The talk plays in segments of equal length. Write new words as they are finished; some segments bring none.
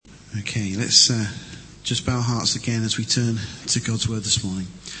Okay, let's just bow our hearts again as we turn to God's word this morning.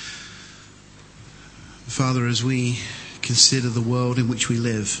 Father, as we consider the world in which we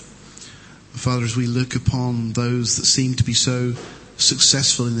live, Father, as we look upon those that seem to be so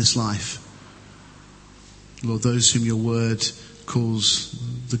successful in this life, Lord, those whom your word calls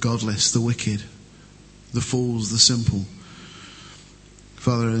the godless, the wicked, the fools, the simple,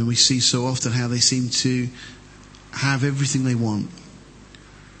 Father, and we see so often how they seem to have everything they want.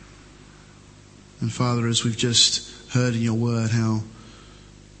 And Father, as we've just heard in your word how,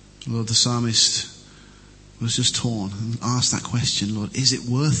 Lord, the psalmist was just torn and asked that question, Lord, is it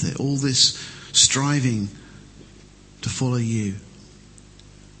worth it? All this striving to follow you.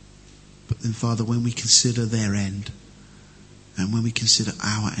 But then, Father, when we consider their end and when we consider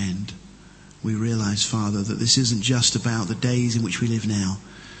our end, we realize, Father, that this isn't just about the days in which we live now.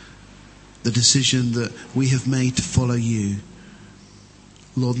 The decision that we have made to follow you,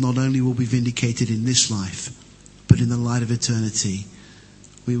 Lord, not only will be vindicated in this life, but in the light of eternity,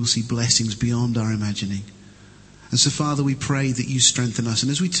 we will see blessings beyond our imagining. And so, Father, we pray that you strengthen us.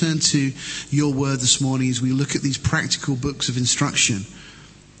 And as we turn to your word this morning, as we look at these practical books of instruction,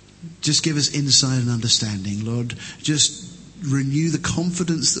 just give us insight and understanding, Lord. Just renew the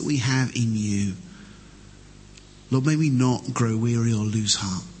confidence that we have in you. Lord, may we not grow weary or lose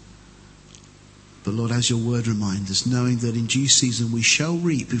heart. But Lord, as your word reminds us, knowing that in due season we shall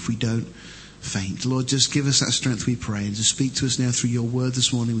reap if we don't faint. Lord, just give us that strength, we pray. And to speak to us now through your word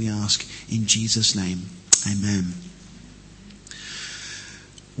this morning, we ask in Jesus' name. Amen.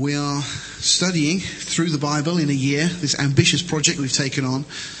 We are studying through the Bible in a year, this ambitious project we've taken on.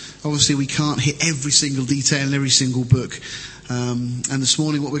 Obviously, we can't hit every single detail in every single book. And this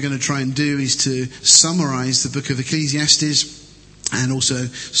morning what we're going to try and do is to summarize the book of Ecclesiastes and also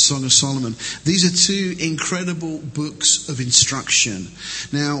Song of Solomon. These are two incredible books of instruction.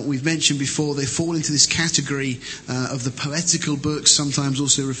 Now, we've mentioned before, they fall into this category of the poetical books, sometimes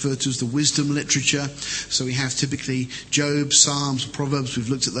also referred to as the wisdom literature. So we have typically Job, Psalms, Proverbs. We've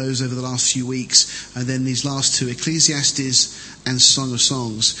looked at those over the last few weeks. And then these last two, Ecclesiastes and Song of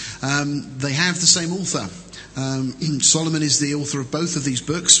Songs. They have the same author. Solomon is the author of both of these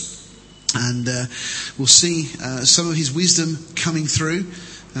books. And we'll see some of his wisdom coming through.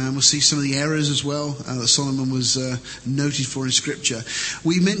 We'll see some of the errors as well that Solomon was noted for in Scripture.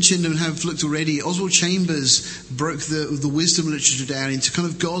 We mentioned and have looked already, Oswald Chambers broke the wisdom literature down into kind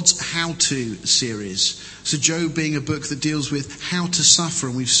of God's how-to series. So Job being a book that deals with how to suffer,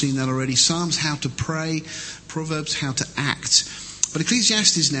 and we've seen that already. Psalms, how to pray. Proverbs, how to act. But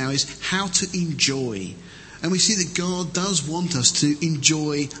Ecclesiastes now is how to enjoy. And we see that God does want us to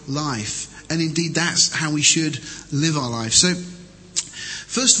enjoy life. And indeed, that's how we should live our life. So,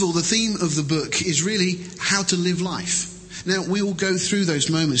 first of all, the theme of the book is really how to live life. Now, we all go through those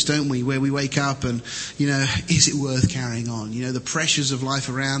moments, don't we, where we wake up and, is it worth carrying on? The pressures of life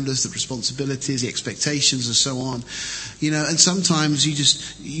around us, the responsibilities, the expectations and so on. And sometimes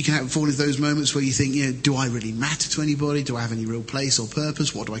you can fall into those moments where you think, do I really matter to anybody? Do I have any real place or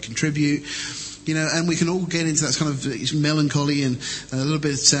purpose? What do I contribute? And we can all get into that kind of melancholy and a little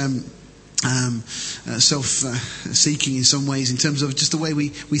bit self-seeking in some ways in terms of just the way we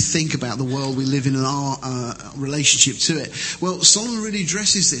think about the world we live in and our relationship to it. Well, Solomon really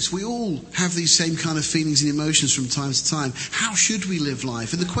addresses this. We all have these same kind of feelings and emotions from time to time. How should we live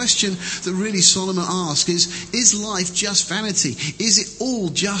life? And the question that really Solomon asks is life just vanity? Is it all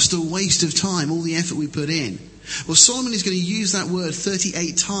just a waste of time, all the effort we put in? Well, Solomon is going to use that word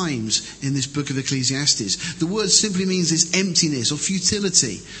 38 times in this book of Ecclesiastes. The word simply means this emptiness or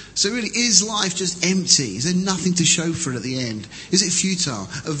futility. So really, is life just empty? Is there nothing to show for it at the end? Is it futile?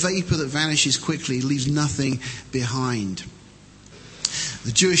 A vapor that vanishes quickly, leaves nothing behind.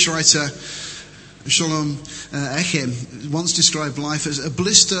 The Jewish writer Shalom Echem once described life as a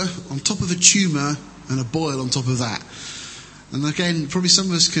blister on top of a tumour and a boil on top of that. And again, probably some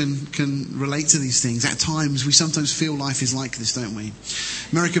of us can relate to these things. At times, we sometimes feel life is like this, don't we?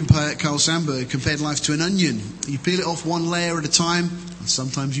 American poet Carl Sandburg compared life to an onion. You peel it off one layer at a time, and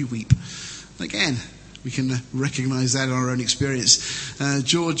sometimes you weep. Again, we can recognise that in our own experience.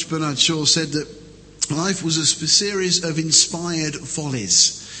 George Bernard Shaw said that life was a series of inspired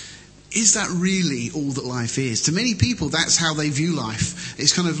follies. Is that really all that life is? To many people, that's how they view life.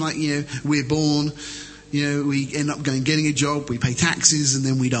 It's kind of like, we're born, we end up getting a job, we pay taxes, and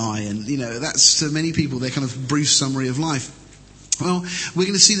then we die. And, that's to many people their kind of brief summary of life. Well, we're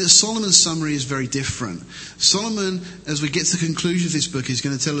going to see that Solomon's summary is very different. Solomon, as we get to the conclusion of this book, is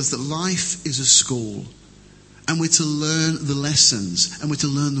going to tell us that life is a school. And we're to learn the lessons, and we're to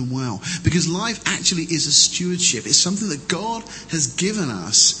learn them well. Because life actually is a stewardship. It's something that God has given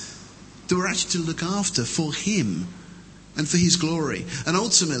us that we're actually to look after for him and for his glory. And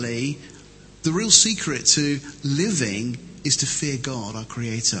ultimately, the real secret to living is to fear God, our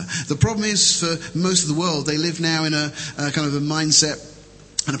Creator. The problem is, for most of the world, they live now in a kind of a mindset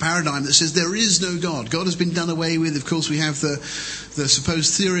and a paradigm that says there is no God. God has been done away with. Of course, we have the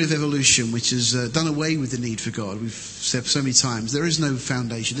supposed theory of evolution, which has done away with the need for God. We've said so many times, there is no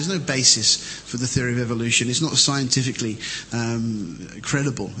foundation, there's no basis for the theory of evolution. It's not scientifically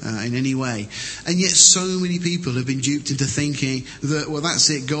credible in any way. And yet so many people have been duped into thinking that, well, that's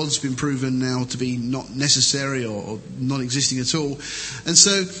it, God's been proven now to be not necessary or not existing at all. And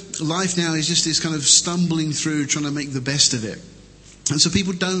so life now is just this kind of stumbling through, trying to make the best of it. And so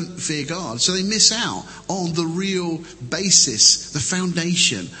people don't fear God. So they miss out on the real basis, the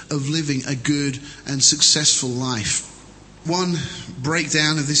foundation of living a good and successful life. One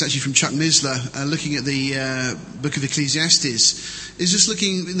breakdown of this, actually from Chuck Missler, looking at the book of Ecclesiastes, is just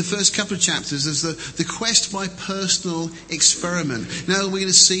looking in the first couple of chapters as the quest by personal experiment. Now we're going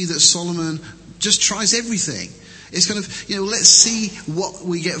to see that Solomon just tries everything. It's kind of, let's see what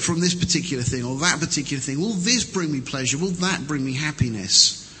we get from this particular thing or that particular thing. Will this bring me pleasure? Will that bring me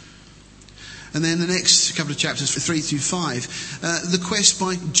happiness? And then the next couple of chapters, 3 through 5, the quest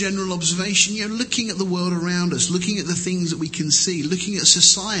by general observation, looking at the world around us, looking at the things that we can see, looking at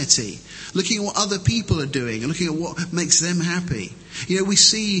society, looking at what other people are doing and looking at what makes them happy. We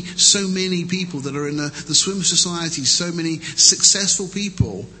see so many people that are in the swim of society, so many successful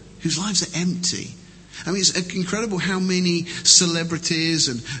people whose lives are empty. I mean, it's incredible how many celebrities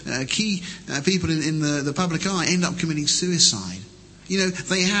and key people in the public eye end up committing suicide.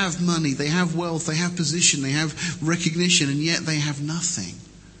 They have money, they have wealth, they have position, they have recognition, and yet they have nothing.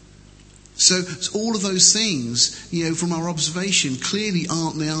 So all of those things, from our observation, clearly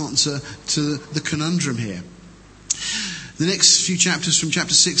aren't the answer to the conundrum here. The next few chapters, from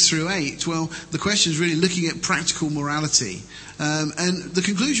chapter 6 through 8, well, the question is really looking at practical morality. And the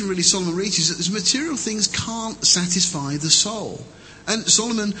conclusion really Solomon reaches is that material things can't satisfy the soul. And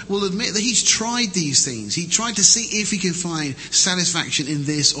Solomon will admit that he's tried these things. He tried to see if he could find satisfaction in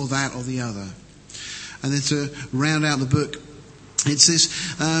this or that or the other. And then to round out the book, it's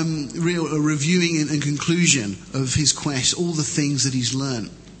this real reviewing and conclusion of his quest, all the things that he's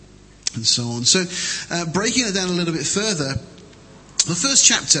learned, and so on. So, breaking it down a little bit further, the first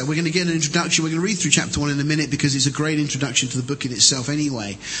chapter, we're going to get an introduction. We're going to read through chapter 1 in a minute because it's a great introduction to the book in itself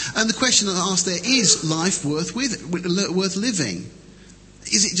anyway. And the question that I asked there, is life worth living?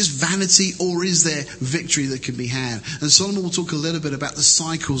 Is it just vanity, or is there victory that can be had? And Solomon will talk a little bit about the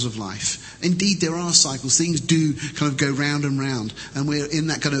cycles of life. Indeed, there are cycles. Things do kind of go round and round. And we're in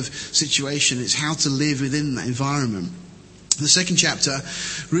that kind of situation. It's how to live within that environment. The second chapter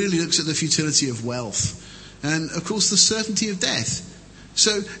really looks at the futility of wealth. And, of course, the certainty of death.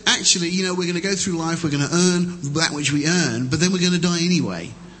 So, actually, we're going to go through life, we're going to earn that which we earn, but then we're going to die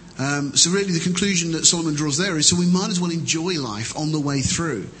anyway. So really the conclusion that Solomon draws there is, so we might as well enjoy life on the way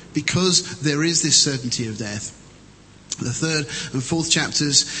through, because there is this certainty of death. The third and fourth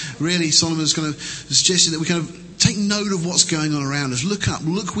chapters, really Solomon's kind of suggesting that we kind of take note of what's going on around us. Look up,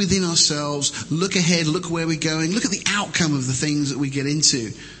 look within ourselves, look ahead, look where we're going, look at the outcome of the things that we get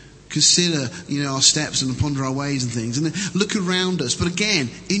into. Consider, our steps and ponder our ways and things. And then look around us. But again,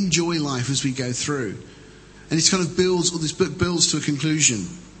 enjoy life as we go through. And this book builds to a conclusion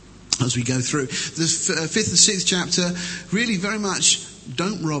as we go through. The fifth and sixth chapter, really very much,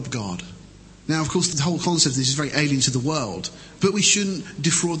 don't rob God. Now, of course, the whole concept of this is very alien to the world, but we shouldn't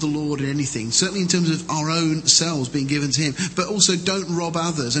defraud the Lord in anything, certainly in terms of our own selves being given to Him, but also don't rob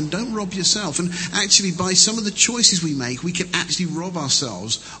others and don't rob yourself. And actually, by some of the choices we make, we can actually rob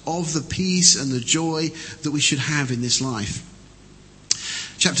ourselves of the peace and the joy that we should have in this life.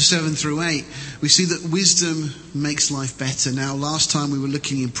 Chapter 7 through 8, we see that wisdom makes life better. Now, last time we were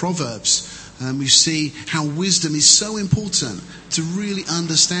looking in Proverbs, we see how wisdom is so important to really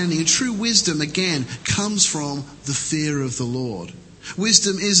understanding. And true wisdom, again, comes from the fear of the Lord.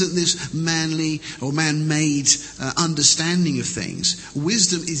 Wisdom isn't this manly or man-made understanding of things.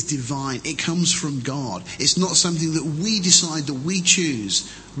 Wisdom is divine. It comes from God. It's not something that we decide, that we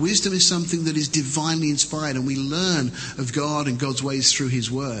choose. Wisdom is something that is divinely inspired, and we learn of God and God's ways through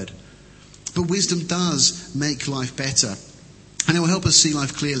His Word. But wisdom does make life better. And it will help us see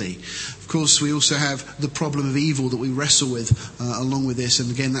life clearly. Of course, we also have the problem of evil that we wrestle with along with this.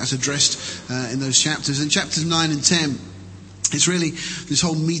 And again, that's addressed in those chapters. In chapters 9 and 10, it's really this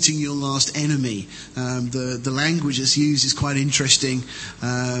whole meeting your last enemy. The language that's used is quite interesting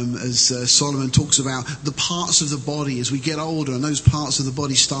as Solomon talks about the parts of the body as we get older, and those parts of the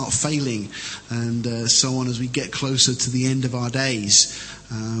body start failing, and so on as we get closer to the end of our days.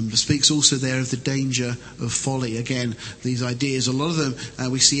 Speaks also there of the danger of folly. Again, these ideas, a lot of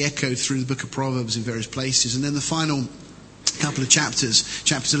them we see echoed through the book of Proverbs in various places. And then the final couple of chapters,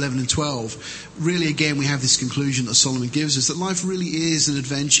 chapters 11 and 12, really again we have this conclusion that Solomon gives us, that life really is an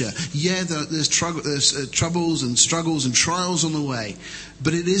adventure. Yeah, there's troubles and struggles and trials on the way,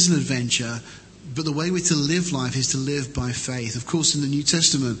 but it is an adventure. But the way we're to live life is to live by faith. Of course, in the New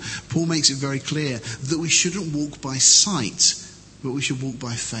Testament, Paul makes it very clear that we shouldn't walk by sight, but we should walk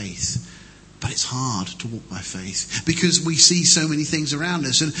by faith. But it's hard to walk by faith because we see so many things around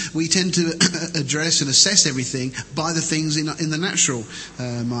us, and we tend to address and assess everything by the things in the natural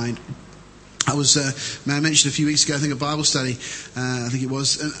mind. I mentioned a few weeks ago, I think a Bible study, I think it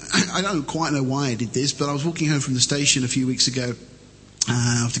was, and I don't quite know why I did this, but I was walking home from the station a few weeks ago,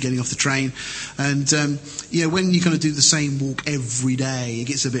 after getting off the train, and when you kind of do the same walk every day, it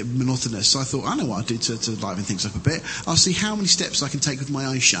gets a bit monotonous. So I thought, I know what I'll do to liven things up a bit. I'll see how many steps I can take with my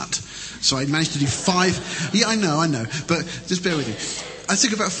eyes shut. So I managed to do 5. Yeah, I know, but just bear with me. I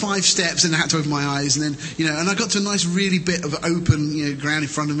took about 5 steps and I had to open my eyes, and then, and I got to a nice really bit of open, ground in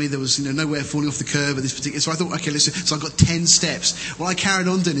front of me. There was, nowhere falling off the curb at this particular, so I thought, okay, listen, so I got 10 steps. Well, I carried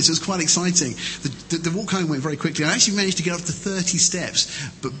on doing this. It was quite exciting. The walk home went very quickly. I actually managed to get up to 30 steps,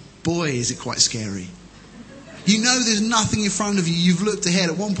 but boy, is it quite scary. There's nothing in front of you. You've looked ahead.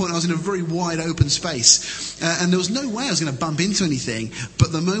 At one point I was in a very wide open space, and there was no way I was going to bump into anything,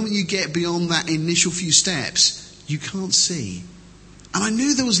 but the moment you get beyond that initial few steps, you can't see. And I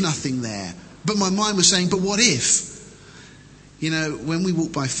knew there was nothing there, but my mind was saying, but what if? When we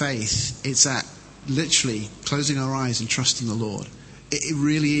walk by faith, it's at literally closing our eyes and trusting the Lord. It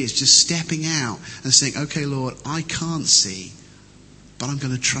really is just stepping out and saying, okay, Lord, I can't see, but I'm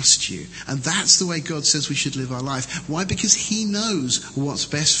going to trust you. And that's the way God says we should live our life. Why? Because he knows what's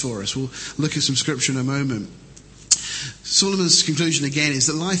best for us. We'll look at some scripture in a moment. Solomon's conclusion again is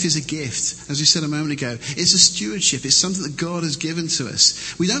that life is a gift. As we said a moment ago, it's a stewardship. It's something that God has given to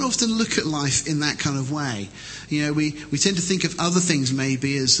us. We don't often look at life in that kind of way. We tend to think of other things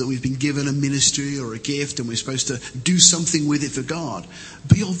maybe as that we've been given a ministry or a gift and we're supposed to do something with it for God.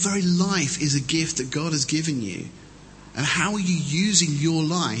 But your very life is a gift that God has given you. And how are you using your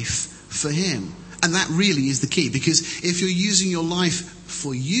life for him? And that really is the key, because if you're using your life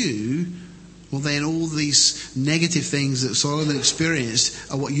for you, well, then all these negative things that Solomon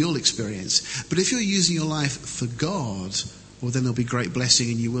experienced are what you'll experience. But if you're using your life for God, well, then there'll be great blessing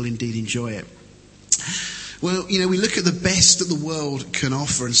and you will indeed enjoy it. Well, we look at the best that the world can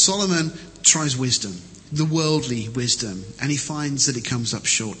offer, and Solomon tries wisdom, the worldly wisdom, and he finds that it comes up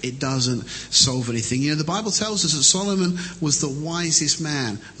short. It doesn't solve anything. The Bible tells us that Solomon was the wisest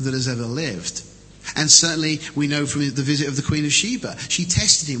man that has ever lived. And certainly we know from the visit of the Queen of Sheba, she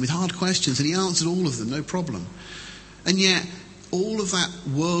tested him with hard questions and he answered all of them, no problem. And yet all of that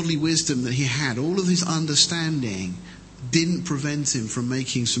worldly wisdom that he had, all of his understanding, didn't prevent him from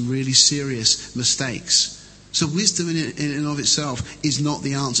making some really serious mistakes. So wisdom in and of itself is not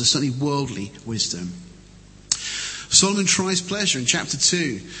the answer, certainly worldly wisdom. Solomon tries pleasure. In chapter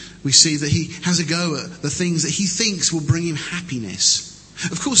 2, we see that he has a go at the things that he thinks will bring him happiness.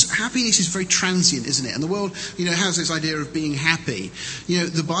 Of course, happiness is very transient, isn't it? And the world, has this idea of being happy.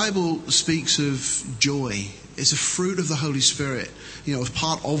 The Bible speaks of joy. It's a fruit of the Holy Spirit. It's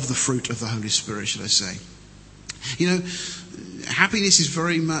part of the fruit of the Holy Spirit, should I say. Happiness is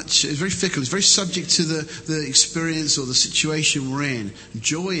very fickle. It's very subject to the experience or the situation we're in.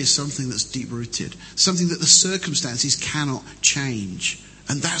 Joy is something that's deep-rooted, something that the circumstances cannot change.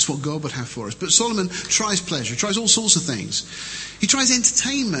 And that's what God would have for us. But Solomon tries pleasure, tries all sorts of things. He tries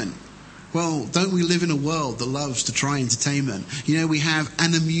entertainment. Well, don't we live in a world that loves to try entertainment? We have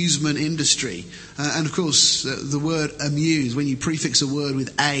an amusement industry. And of course, the word amuse, when you prefix a word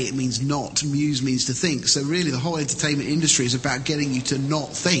with a, it means not. Muse means to think. So really the whole entertainment industry is about getting you to not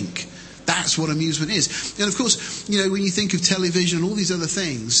think. That's what amusement is. And of course, when you think of television and all these other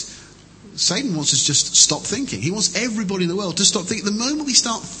things, Satan wants us just stop thinking. He wants everybody in the world to stop thinking. The moment we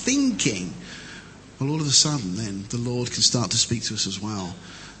start thinking, well, all of a sudden then the Lord can start to speak to us as well.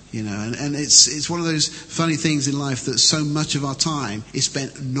 And it's one of those funny things in life that so much of our time is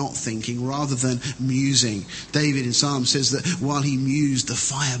spent not thinking rather than musing. David in Psalm says that while he mused, the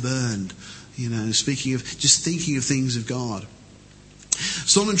fire burned. Speaking of just thinking of things of God.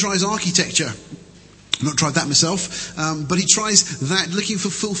 Solomon tries architecture. I've not tried that myself, but he tries that, looking for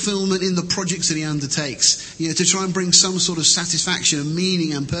fulfillment in the projects that he undertakes, to try and bring some sort of satisfaction and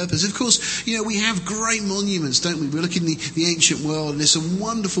meaning and purpose. Of course, we have great monuments, don't we? We look in the ancient world and there's some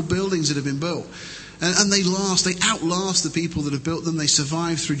wonderful buildings that have been built. And they outlast the people that have built them. They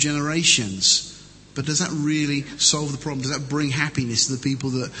survive through generations. But does that really solve the problem? Does that bring happiness to the people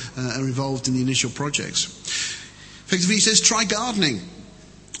that are involved in the initial projects? Effectively, he says, try gardening.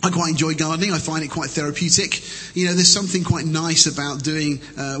 I quite enjoy gardening. I find it quite therapeutic. There's something quite nice about doing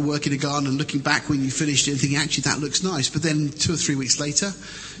work in a garden and looking back when you finished it and thinking, actually, that looks nice. But then 2 or 3 weeks later,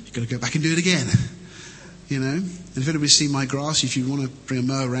 you've got to go back and do it again. And if anybody's seen my grass, if you want to bring a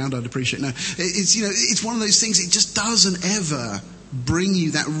mower around, I'd appreciate it. No, it's one of those things, it just doesn't ever bring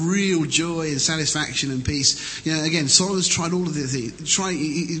you that real joy and satisfaction and peace. Again, Solomon's tried all of the things. Try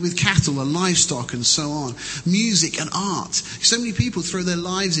with cattle and livestock and so on. Music and art. So many people throw their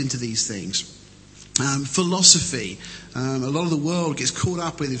lives into these things. Philosophy. A lot of the world gets caught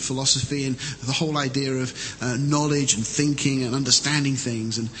up with philosophy and the whole idea of knowledge and thinking and understanding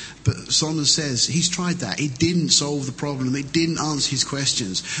things. But Solomon says he's tried that. It didn't solve the problem. It didn't answer his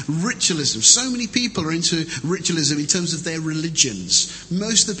questions. Ritualism. So many people are into ritualism in terms of their religions.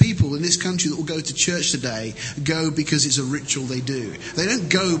 Most of the people in this country that will go to church today go because it's a ritual they do. They don't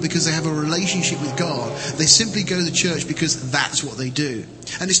go because they have a relationship with God. They simply go to church because that's what they do.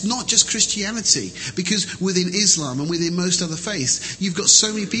 And it's not just Christianity, because within Islam and within most other faiths, you've got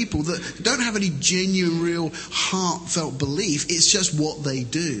so many people that don't have any genuine, real, heartfelt belief. It's just what they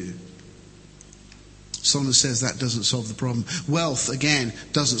do. Solomon says that doesn't solve the problem. Wealth, again,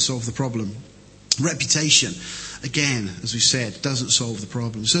 doesn't solve the problem. Reputation, again, as we said, doesn't solve the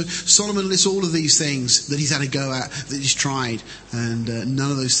problem. So Solomon lists all of these things that he's had a go at, that he's tried, and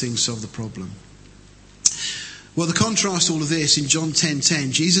none of those things solve the problem. Well, the contrast to all of this, in John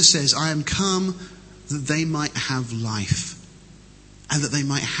 10:10, Jesus says, I am come that they might have life, and that they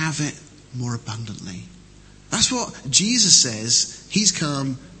might have it more abundantly. That's what Jesus says. He's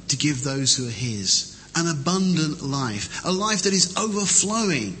come to give those who are his an abundant life, a life that is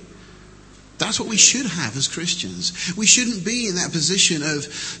overflowing. That's what we should have as Christians. We shouldn't be in that position of,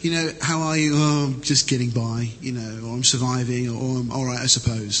 how are you? Oh, I'm just getting by, or I'm surviving, or I'm all right, I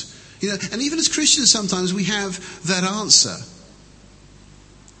suppose. And even as Christians, sometimes we have that answer.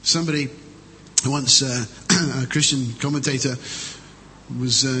 Somebody once, a Christian commentator,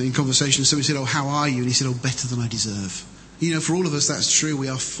 was in conversation. Somebody said, "Oh, how are you?" And he said, "Oh, better than I deserve." For all of us, that's true. We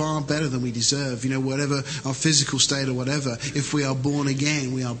are far better than we deserve. Whatever our physical state or whatever, if we are born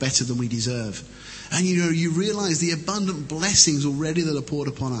again, we are better than we deserve. And you realise the abundant blessings already that are poured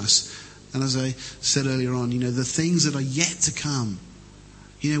upon us. And as I said earlier on, the things that are yet to come.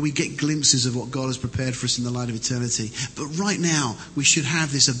 We get glimpses of what God has prepared for us in the light of eternity. But right now, we should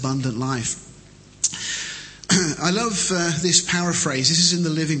have this abundant life. I love this paraphrase. This is in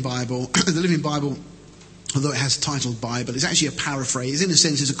the Living Bible. The Living Bible, although it has titled Bible, it's actually a paraphrase. In a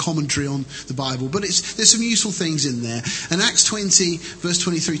sense, it's a commentary on the Bible. But there's some useful things in there. And Acts 20, verse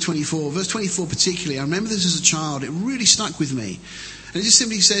 23-24, verse 24 particularly, I remember this as a child. It really stuck with me. And it just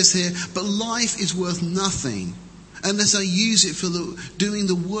simply says here, but life is worth nothing unless I use it for doing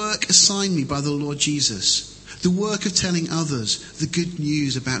the work assigned me by the Lord Jesus. The work of telling others the good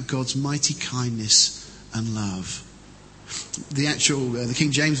news about God's mighty kindness and love. The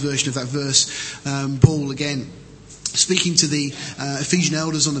King James version of that verse, Paul again speaking to the Ephesian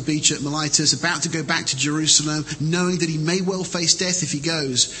elders on the beach at Miletus, about to go back to Jerusalem, knowing that he may well face death if he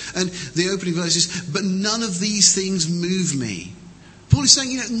goes. And the opening verse is, but none of these things move me. Paul is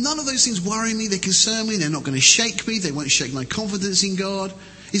saying, none of those things worry me, they concern me, they're not going to shake me, they won't shake my confidence in God.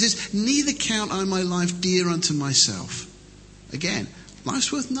 He says, neither count I my life dear unto myself. Again,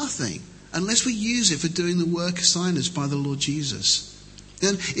 life's worth nothing unless we use it for doing the work assigned us by the Lord Jesus.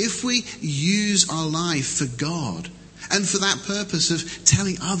 And if we use our life for God, and for that purpose of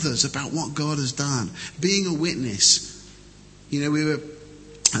telling others about what God has done, being a witness. We were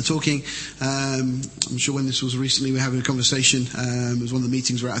talking, I'm sure when this was recently, we were having a conversation. It was one of the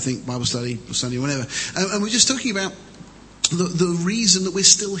meetings where I think Bible study or Sunday or whatever. And we're just talking about the reason that we're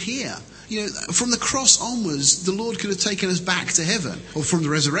still here. From the cross onwards, the Lord could have taken us back to heaven, or from the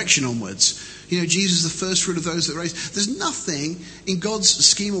resurrection onwards. Jesus is the first fruit of those that raised. There's nothing in God's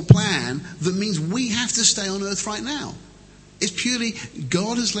scheme or plan that means we have to stay on earth right now. It's purely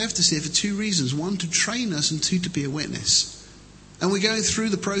God has left us here for two reasons. One, to train us, and two, to be a witness. And we're going through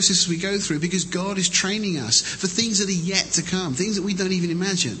the processes we go through because God is training us for things that are yet to come, things that we don't even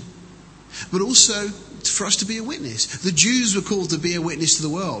imagine. But also for us to be a witness. The Jews were called to be a witness to the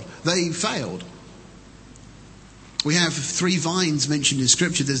world. They failed. We have 3 vines mentioned in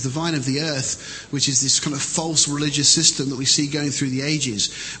Scripture. There's the vine of the earth, which is this kind of false religious system that we see going through the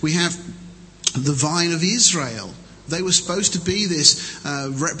ages. We have the vine of Israel. They were supposed to be this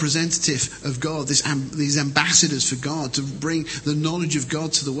representative of God, these ambassadors for God, to bring the knowledge of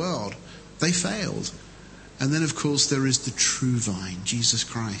God to the world. They failed. And then, of course, there is the true vine, Jesus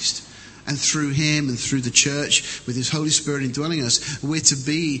Christ. And through him and through the church, with his Holy Spirit indwelling us, we're to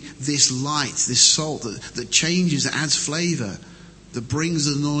be this light, this salt that changes, that adds flavour, that brings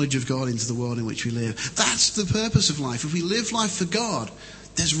the knowledge of God into the world in which we live. That's the purpose of life. If we live life for God,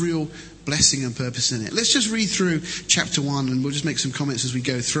 there's real blessing and purpose in it. Let's just read through chapter 1 and we'll just make some comments as we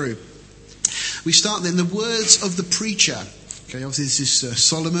go through. We start then, the words of the preacher. Okay, obviously this is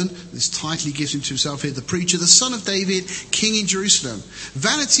Solomon. This title he gives him to himself here, the preacher, the son of David, king in Jerusalem.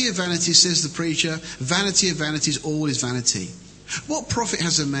 Vanity of vanities, says the preacher. Vanity of vanities, all is vanity. What profit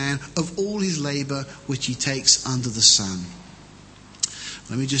has a man of all his labour which he takes under the sun?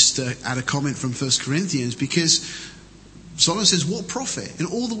 Let me just add a comment from 1 Corinthians, because Solomon says, what profit in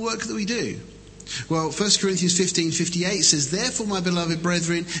all the work that we do? Well, 1 Corinthians 15:58 says, therefore, my beloved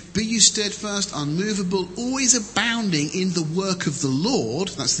brethren, be you steadfast, unmovable, always abounding in the work of the Lord.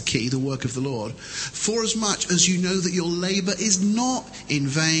 That's the key, the work of the Lord. For as much as you know that your labour is not in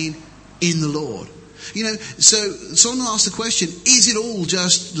vain in the Lord. You know, so Solomon asked the question, is it all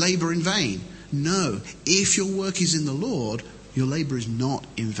just labour in vain? No. If your work is in the Lord, your labour is not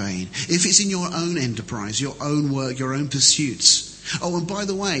in vain. If it's in your own enterprise, your own work, your own pursuits. Oh, and by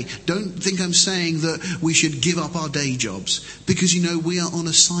the way, don't think I'm saying that we should give up our day jobs, because you know we are on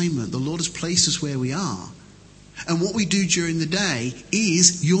assignment. The Lord has placed us where we are. And what we do during the day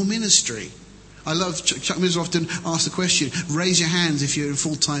is your ministry. I love, Chuck Miller often asks the question, raise your hands if you're in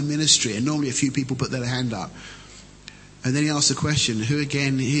full-time ministry. And normally a few people put their hand up. And then he asks the question, who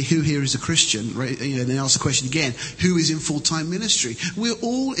here is a Christian? Right? And then he asks the question again, who is in full-time ministry? We're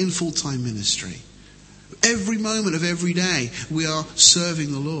all in full-time ministry. Every moment of every day, we are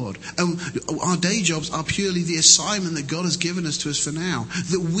serving the Lord. And our day jobs are purely the assignment that God has given us to us for now,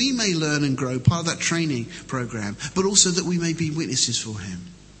 that we may learn and grow, part of that training program, but also that we may be witnesses for him.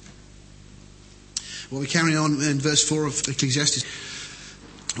 Well, we carry on in verse 4 of Ecclesiastes.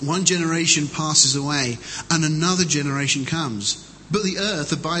 One generation passes away, and another generation comes, but the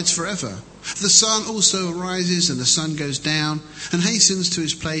earth abides forever. The sun also arises, and the sun goes down, and hastens to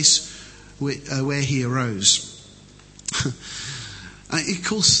his place where he arose. Of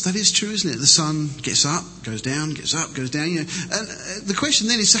course, that is true, isn't it? The sun gets up, goes down, gets up, goes down. You know. And the question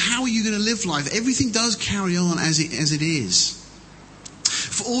then is, so how are you going to live life? Everything does carry on as it is.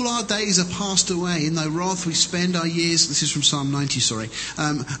 For all our days are passed away. In thy wrath we spend our years. This is from Psalm 90,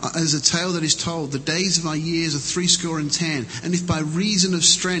 as a tale that is told, the days of our years are 70. And if by reason of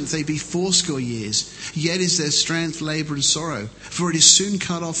strength they be 80 years, yet is their strength labour and sorrow. For it is soon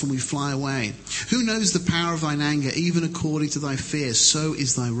cut off and we fly away. Who knows the power of thine anger? Even according to thy fear, so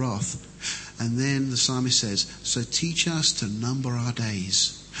is thy wrath. And then the psalmist says, so teach us to number our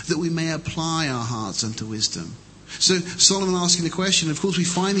days, that we may apply our hearts unto wisdom. So Solomon asking the question, of course we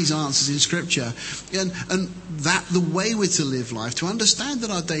find these answers in Scripture, and that the way we're to live life, to understand that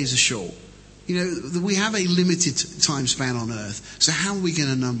our days are short. You know, that we have a limited time span on earth. So how are we going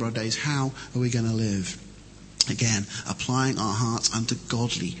to number our days? How are we going to live? Again, applying our hearts unto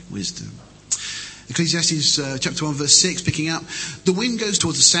godly wisdom. Ecclesiastes chapter 1 verse 6, picking up, the wind goes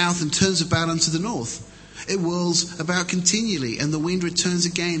towards the south and turns about unto the north. It whirls about continually, and the wind returns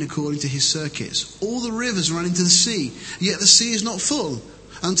again according to his circuits. All the rivers run into the sea, yet the sea is not full.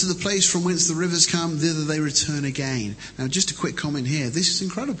 Unto the place from whence the rivers come, thither they return again. Now, just a quick comment here. This is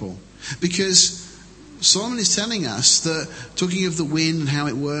incredible, because Solomon is telling us that, talking of the wind and how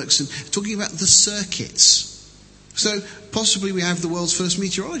it works, and talking about the circuits. So, possibly we have the world's first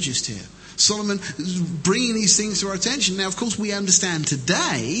meteorologist here. Solomon is bringing these things to our attention. Now, of course, we understand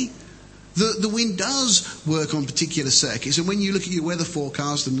today the wind does work on particular circuits, and when you look at your weather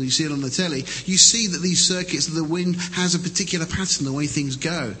forecast and you see it on the telly, you see that these circuits, the wind has a particular pattern, the way things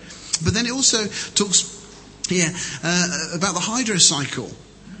go. But then it also talks here about the hydrocycle,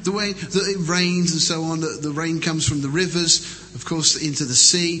 the way that it rains and so on. The rain comes from the rivers, of course, into the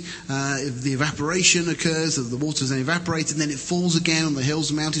sea. The evaporation occurs, the water is then evaporated, and then it falls again on the hills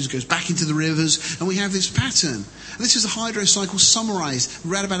and mountains, goes back into the rivers, and we have this pattern. And this is the hydrocycle summarized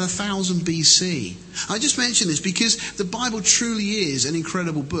around about 1000 BC. I just mention this because the Bible truly is an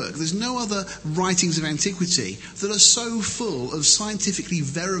incredible book. There's no other writings of antiquity that are so full of scientifically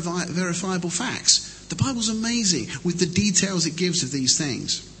verifiable facts. The Bible's amazing with the details it gives of these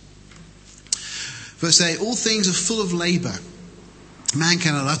things. Verse 8, all things are full of labour. Man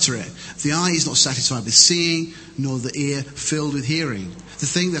cannot utter it. The eye is not satisfied with seeing, nor the ear filled with hearing. The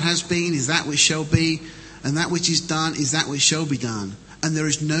thing that has been is that which shall be, and that which is done is that which shall be done. And there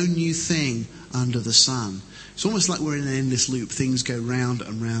is no new thing under the sun. It's almost like we're in an endless loop. Things go round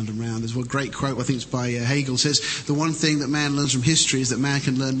and round and round. There's one great quote, I think it's by Hegel, says, the one thing that man learns from history is that man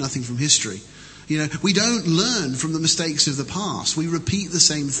can learn nothing from history. We don't learn from the mistakes of the past. We repeat the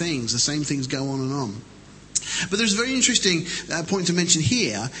same things. The same things go on and on. But there's a very interesting point to mention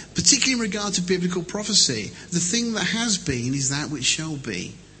here, particularly in regard to biblical prophecy. The thing that has been is that which shall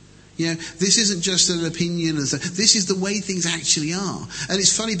be. This isn't just an opinion. This is the way things actually are. And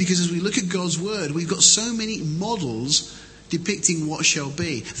it's funny because as we look at God's word, we've got so many models depicting what shall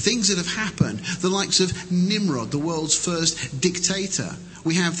be. Things that have happened. The likes of Nimrod, the world's first dictator.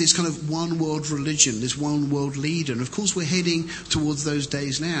 We have this kind of one world religion, this one world leader. And of course we're heading towards those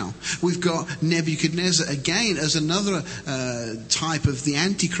days now. We've got Nebuchadnezzar again as another type of the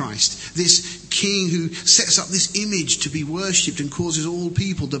Antichrist. This king who sets up this image to be worshipped and causes all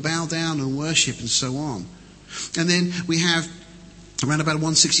people to bow down and worship and so on. And then we have around about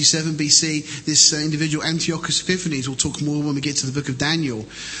 167 BC, this individual Antiochus Epiphanes, we'll talk more when we get to the book of Daniel.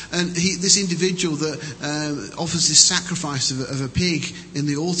 And this individual that offers this sacrifice of a pig in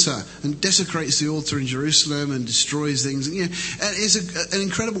the altar and desecrates the altar in Jerusalem and destroys things. And is an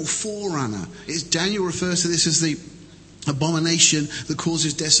incredible forerunner. Daniel refers to this as the abomination that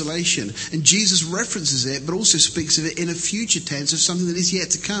causes desolation. And Jesus references it, but also speaks of it in a future tense of something that is yet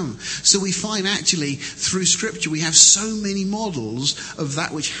to come. So we find actually through Scripture we have so many models of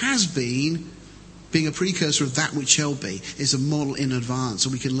that which has been being a precursor of that which shall be. Is a model in advance.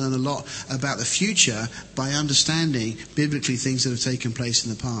 And we can learn a lot about the future by understanding biblically things that have taken place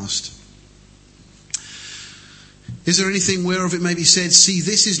in the past. Is there anything whereof it may be said, see,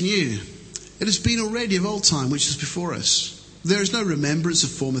 this is new? It has been already of old time, which is before us. There is no remembrance of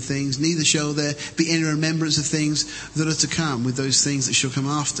former things, neither shall there be any remembrance of things that are to come with those things that shall come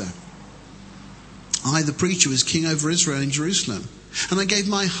after. I, the preacher, was king over Israel in Jerusalem, and I gave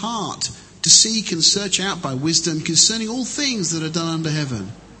my heart to seek and search out by wisdom concerning all things that are done under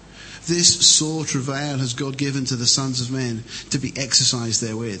heaven. This sore travail has God given to the sons of men to be exercised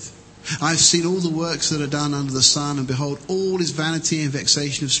therewith. I have seen all the works that are done under the sun, and behold, all is vanity and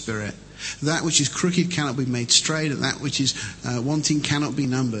vexation of spirit. That which is crooked cannot be made straight, and that which is wanting cannot be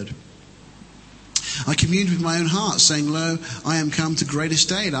numbered. I communed with my own heart, saying, Lo, I am come to great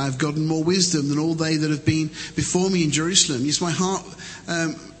estate. I have gotten more wisdom than all they that have been before me in Jerusalem. Yes, my heart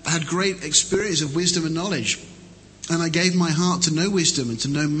had great experience of wisdom and knowledge. And I gave my heart to know wisdom and to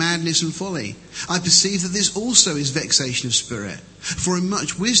know madness and folly. I perceive that this also is vexation of spirit. For in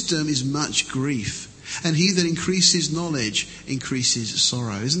much wisdom is much grief. And he that increases knowledge increases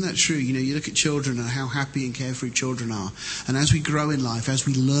sorrow. Isn't that true? You look at children and how happy and carefree children are. And as we grow in life, as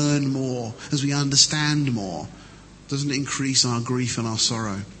we learn more, as we understand more, doesn't it increase our grief and our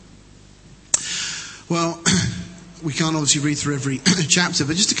sorrow? Well, we can't obviously read through every chapter,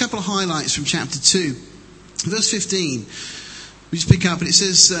 but just a couple of highlights from chapter 2. Verse 15, we just pick up and it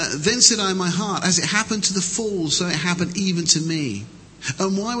says, Then said I in my heart, as it happened to the fools, so it happened even to me.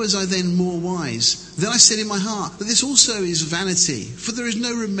 And why was I then more wise? Then I said in my heart that this also is vanity, for there is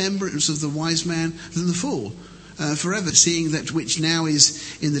no remembrance of the wise man than the fool, forever, seeing that which now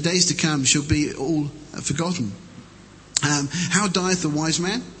is in the days to come shall be all forgotten. How dieth the wise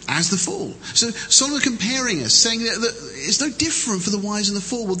man? As the fool. So Solomon comparing us, saying that it's no different for the wise and the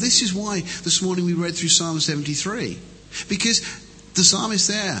fool. Well, this is why this morning we read through Psalm 73. Because the psalmist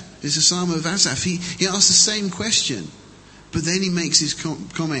there is a psalm of Asaph. He asks the same question. But then he makes his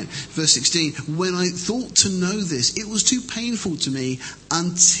comment, verse 16, when I thought to know this, it was too painful to me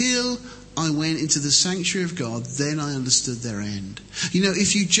until I went into the sanctuary of God, then I understood their end.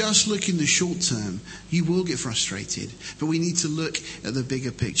 If you just look in the short term, you will get frustrated. But we need to look at the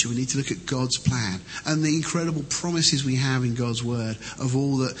bigger picture. We need to look at God's plan and the incredible promises we have in God's word of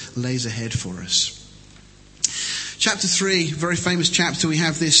all that lays ahead for us. Chapter 3, very famous chapter, we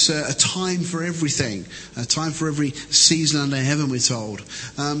have this a time for everything, a time for every season under heaven, we're told.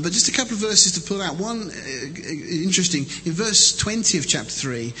 But just a couple of verses to pull out. One, interesting, in verse 20 of chapter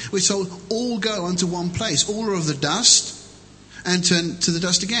 3, we're told, all go unto one place, all are of the dust, and turn to the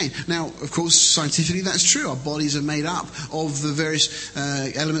dust again. Now, of course, scientifically that's true. Our bodies are made up of the various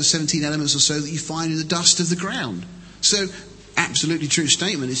elements, 17 elements or so that you find in the dust of the ground. So, absolutely true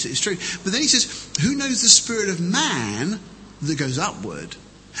statement, it's true. But then he says, who knows the spirit of man that goes upward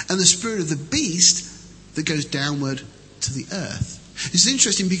and the spirit of the beast that goes downward to the earth? It's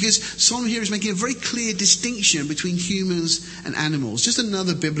interesting because Solomon here is making a very clear distinction between humans and animals. Just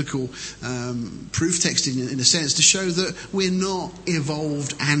another biblical proof text in a sense to show that we're not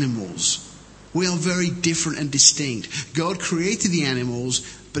evolved animals. We are very different and distinct. God created the animals,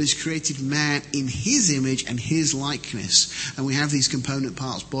 but He's created man in His image and His likeness. And we have these component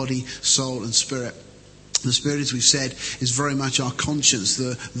parts, body, soul and spirit. The spirit, as we've said, is very much our conscience,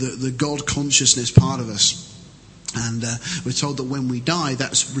 the God consciousness part of us. And we're told that when we die,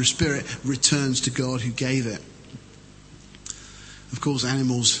 that spirit returns to God who gave it. Of course,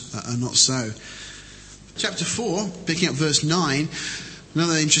 animals are not so. Chapter 4, picking up verse 9,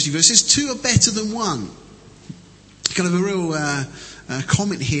 another interesting verse, says, 2 are better than one. Kind of a real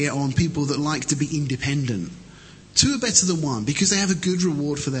comment here on people that like to be independent. 2 are better than one because they have a good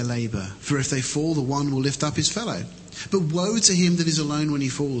reward for their labour. For if they fall, the one will lift up his fellow. But woe to him that is alone when he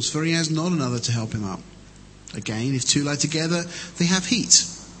falls, for he has not another to help him up. Again, if 2 lie together, they have heat.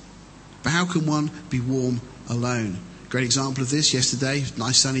 But how can one be warm alone? Great example of this yesterday,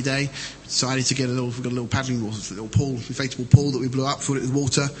 nice sunny day. Decided to get we've got a little paddling water, a little pool, inflatable pool that we blew up, filled it with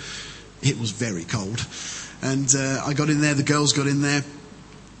water. It was very cold. And I got in there, the girls got in there.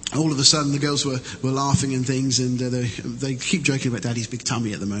 All of a sudden the girls were laughing and things, and they keep joking about Daddy's big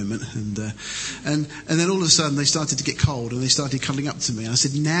tummy at the moment. And then all of a sudden they started to get cold and they started cuddling up to me. And I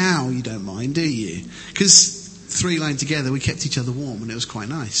said, now you don't mind, do you? Because 3 lying together, we kept each other warm and it was quite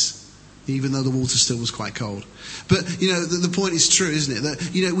nice. Even though the water still was quite cold. But, the point is true, isn't it?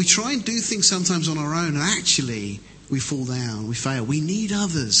 That, we try and do things sometimes on our own and actually we fall down, we fail. We need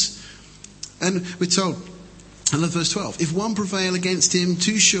others. And we're told, I love verse 12, if one prevail against him,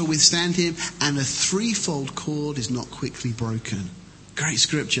 2 shall withstand him, and a 3-fold cord is not quickly broken. Great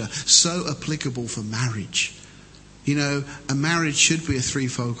scripture, so applicable for marriage. A marriage should be a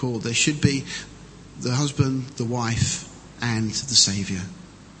 3-fold cord. There should be the husband, the wife, and the Saviour.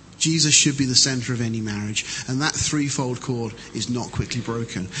 Jesus should be the centre of any marriage, and that 3-fold cord is not quickly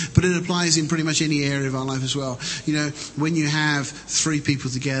broken. But it applies in pretty much any area of our life as well. When you have 3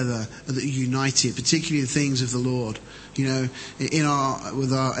 people together that are united, particularly the things of the Lord.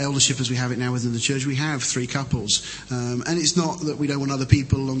 With our eldership as we have it now within the church, we have 3 couples, and it's not that we don't want other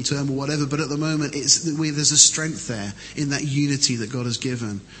people long term or whatever. But at the moment, there's a strength there in that unity that God has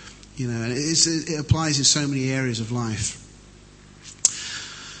given. And it applies in so many areas of life.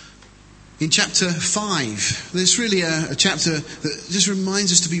 In chapter 5, there's really a chapter that just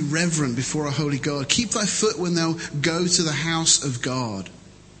reminds us to be reverent before our holy God. Keep thy foot when thou go to the house of God.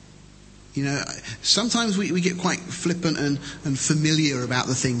 Sometimes we get quite flippant and familiar about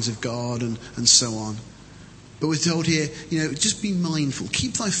the things of God and so on. But we're told here, just be mindful.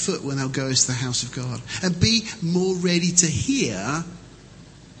 Keep thy foot when thou goest to the house of God. And be more ready to hear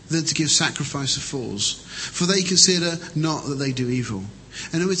than to give sacrifice of fools. For they consider not that they do evil.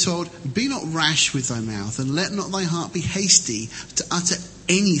 And then we're told, be not rash with thy mouth, and let not thy heart be hasty to utter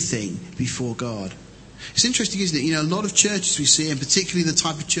anything before God. It's interesting, isn't it? A lot of churches we see, and particularly the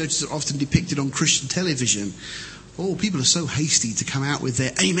type of churches that are often depicted on Christian television, people are so hasty to come out with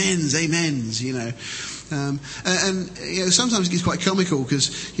their amens, sometimes it gets quite comical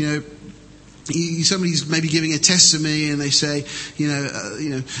because, somebody's maybe giving a testimony and they say,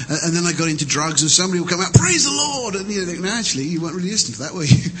 and then I got into drugs, and somebody will come out, praise the Lord, and no, actually you weren't really listening to that, were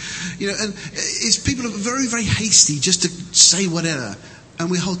you? And it's people are very, very hasty just to say whatever. And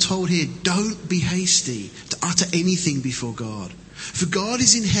we're told here, don't be hasty to utter anything before God. For God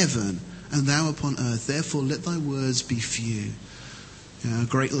is in heaven and thou upon earth. Therefore let thy words be few.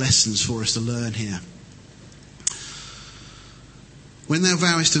 Great lessons for us to learn here. When thou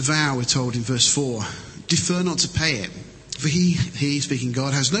vowest a vow, we're told in verse 4, defer not to pay it. For he, speaking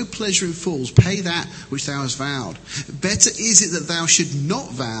God, has no pleasure in fools. Pay that which thou hast vowed. Better is it that thou should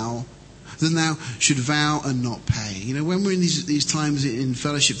not vow than thou should vow and not pay. When we're in these times in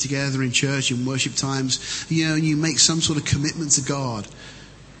fellowship together in church, in worship times, and you make some sort of commitment to God,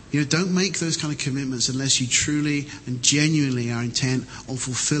 don't make those kind of commitments unless you truly and genuinely are intent on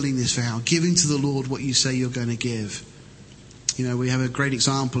fulfilling this vow, giving to the Lord what you say you're going to give. We have a great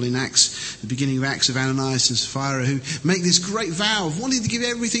example in Acts, the beginning of Acts, of Ananias and Sapphira, who make this great vow of wanting to give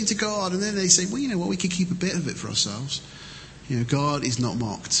everything to God, and then they say, well, we could keep a bit of it for ourselves. God is not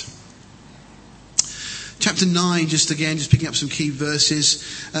mocked. Chapter 9, just picking up some key verses.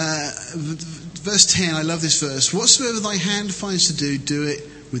 Verse 10, I love this verse. Whatsoever thy hand finds to do, do it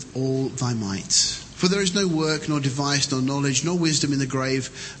with all thy might. For there is no work, nor device, nor knowledge, nor wisdom in the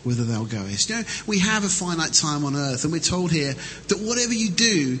grave whither thou goest. We have a finite time on earth, and we're told here that whatever you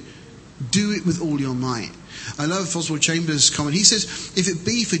do, do it with all your might. I love Oswald Chambers' comment. He says, if it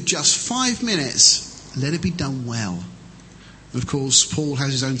be for just 5 minutes, let it be done well. And of course, Paul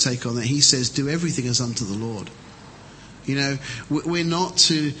has his own take on that. He says, do everything as unto the Lord. We're not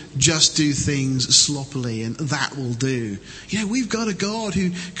to just do things sloppily and that will do. We've got a God who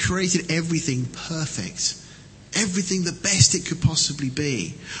created everything perfect. Everything the best it could possibly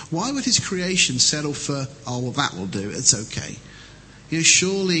be. Why would his creation settle for, that will do, it's okay?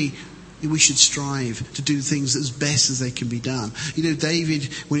 Surely we should strive to do things as best as they can be done. You know, David,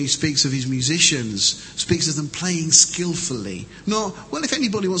 when he speaks of his musicians, speaks of them playing skillfully. Not, well, if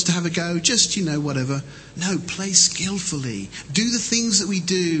anybody wants to have a go, just, whatever. No, play skillfully. Do the things that we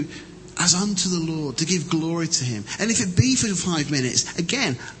do as unto the Lord, to give glory to him. And if it be for 5 minutes,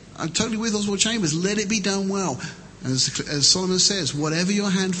 again, I'm totally with Oswald Chambers, let it be done well. As Solomon says, whatever your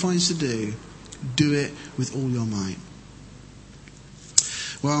hand finds to do it with all your might.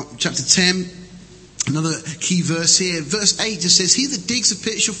 Well, chapter 10, another key verse here. Verse 8 just says, he that digs a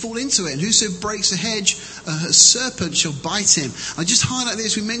pit shall fall into it, and whoso breaks a hedge, a serpent shall bite him. I just highlight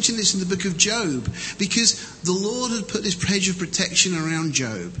this. We mentioned this in the book of Job, because the Lord had put this hedge of protection around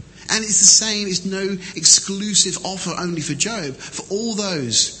Job. And it's the same, it's no exclusive offer only for Job. For all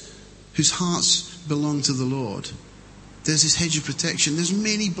those whose hearts belong to the Lord, there's this hedge of protection. There's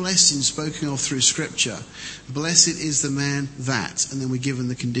many blessings spoken of through Scripture. Blessed is the man that, and then we're given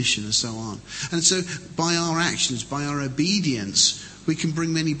the condition and so on. And so by our actions, by our obedience, we can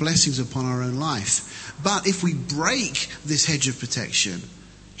bring many blessings upon our own life. But if we break this hedge of protection,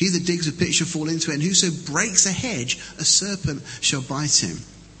 he that digs a pit shall fall into it, and whoso breaks a hedge, a serpent shall bite him.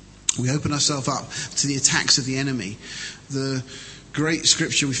 We open ourselves up to the attacks of the enemy. The great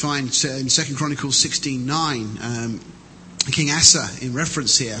scripture we find in 2 Chronicles 16:9, King Asa in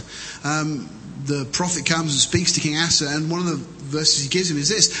reference here. The prophet comes and speaks to King Asa, and one of the verses he gives him is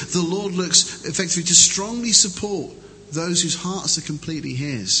this: the Lord looks effectively to strongly support those whose hearts are completely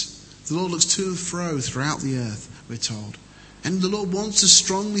his. The Lord looks to and fro throughout the earth, we're told. And the Lord wants to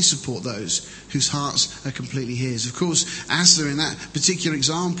strongly support those whose hearts are completely his. Of course, Asa, in that particular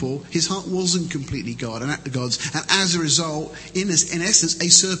example, his heart wasn't completely God's. And as a result, in essence, a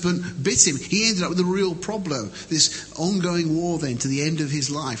serpent bit him. He ended up with a real problem. This ongoing war then to the end of his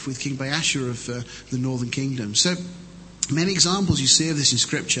life with King Baasha of the northern kingdom. So many examples you see of this in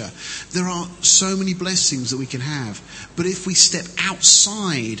Scripture. There are so many blessings that we can have. But if we step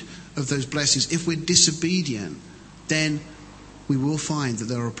outside of those blessings, if we're disobedient, then we will find that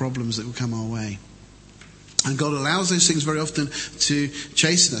there are problems that will come our way. And God allows those things very often to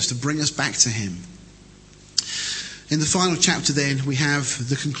chasten us, to bring us back to him. In the final chapter then, we have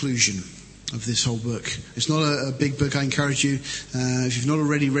the conclusion of this whole book. It's not a big book. I encourage you, if you've not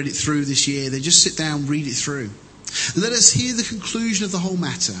already read it through this year, then just sit down, read it through. Let us hear the conclusion of the whole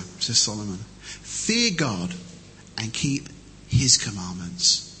matter, says Solomon. Fear God and keep his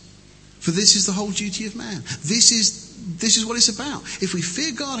commandments. For this is the whole duty of man. This is what it's about. If we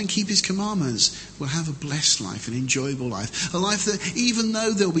fear God and keep his commandments, we'll have a blessed life, an enjoyable life. A life that even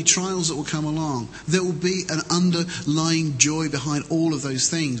though there will be trials that will come along, there will be an underlying joy behind all of those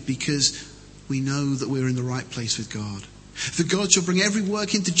things, because we know that we're in the right place with God. For God shall bring every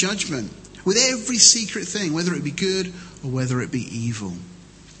work into judgment, with every secret thing, whether it be good or whether it be evil.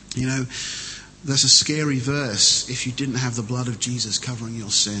 You know, that's a scary verse if you didn't have the blood of Jesus covering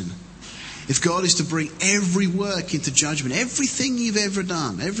your sin. If God is to bring every work into judgment, everything you've ever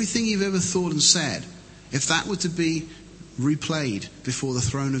done, everything you've ever thought and said, if that were to be replayed before the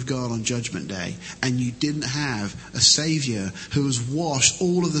throne of God on Judgment Day, and you didn't have a Saviour who has washed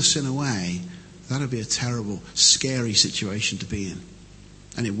all of the sin away, that would be a terrible, scary situation to be in.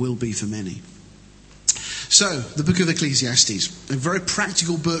 And it will be for many. So, the book of Ecclesiastes, a very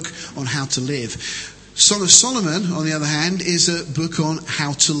practical book on how to live. Song of Solomon, on the other hand, is a book on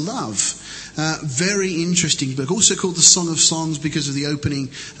how to love. Very interesting book, also called the Song of Songs because of the opening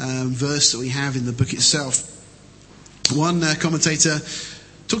verse that we have in the book itself. One commentator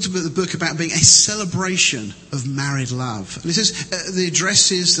talked about the book about being a celebration of married love. And it says the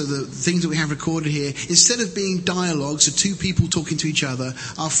addresses, the things that we have recorded here, instead of being dialogues, so two people talking to each other,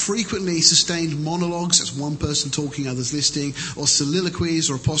 are frequently sustained monologues. That's one person talking, others listening, or soliloquies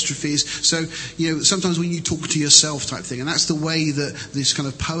or apostrophes. So, sometimes when you talk to yourself type thing. And that's the way that this kind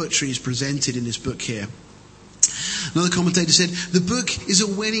of poetry is presented in this book here. Another commentator said, the book is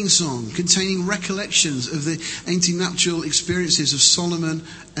a wedding song containing recollections of the antenuptial experiences of Solomon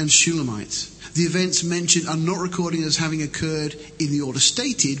and Shulamite. The events mentioned are not recorded as having occurred in the order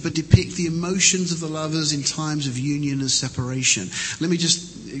stated, but depict the emotions of the lovers in times of union and separation. Let me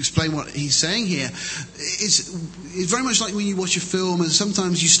just explain what he's saying here. It's very much like when you watch a film, and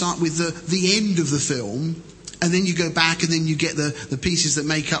sometimes you start with the end of the film, and then you go back and then you get the pieces that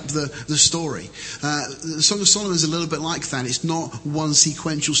make up the story. The Song of Solomon is a little bit like that. It's not one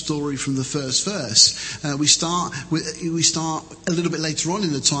sequential story from the first verse. We start a little bit later on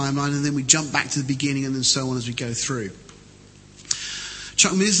in the timeline, and then we jump back to the beginning, and then so on as we go through.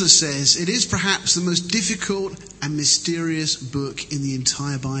 Chuck Missler says, it is perhaps the most difficult and mysterious book in the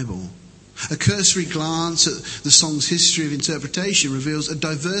entire Bible. A cursory glance at the song's history of interpretation reveals a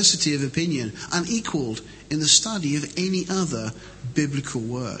diversity of opinion unequaled in the study of any other biblical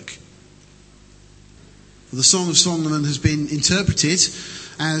work. The Song of Solomon has been interpreted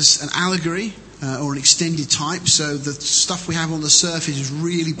as an allegory or an extended type, so the stuff we have on the surface is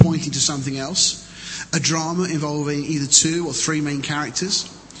really pointing to something else. A drama involving either 2 or 3 main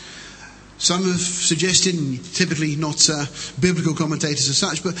characters. Some have suggested, and typically not biblical commentators as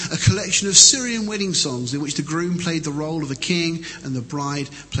such, but a collection of Syrian wedding songs in which the groom played the role of a king and the bride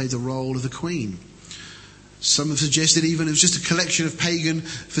played the role of a queen. Some have suggested even it was just a collection of pagan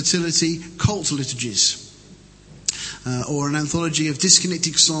fertility cult liturgies. Or an anthology of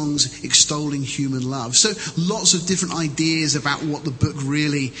disconnected songs extolling human love. So lots of different ideas about what the book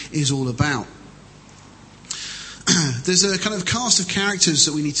really is all about. There's a kind of cast of characters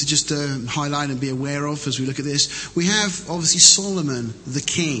that we need to just highlight and be aware of as we look at this. We have, obviously, Solomon, the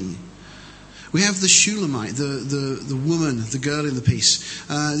king. We have the Shulamite, the woman, the girl in the piece.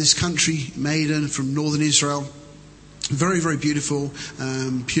 This country maiden from northern Israel. Very, very beautiful,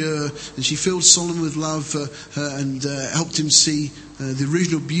 pure, and she filled Solomon with love for her and helped him see the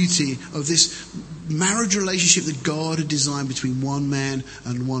original beauty of this marriage relationship that God had designed between one man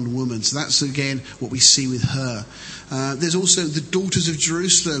and one woman. So that's again what we see with her. There's also the daughters of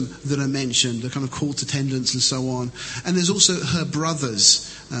Jerusalem that are mentioned, the kind of court attendants and so on. And there's also her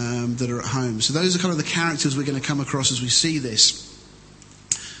brothers that are at home. So those are kind of the characters we're going to come across as we see this.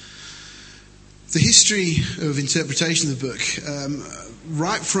 The history of interpretation of the book,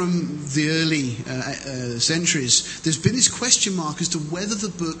 right from the early centuries, there's been this question mark as to whether the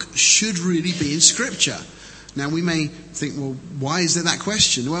book should really be in Scripture. Now, we may think, well, why is there that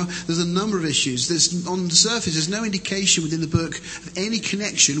question? Well, there's a number of issues. On the surface, there's no indication within the book of any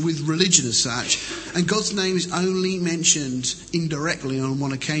connection with religion as such, and God's name is only mentioned indirectly on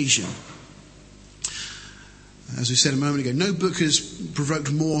one occasion. As we said a moment ago, no book has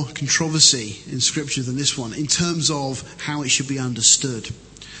provoked more controversy in Scripture than this one in terms of how it should be understood.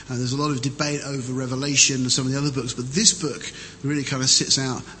 There's a lot of debate over Revelation and some of the other books, but this book really kind of sits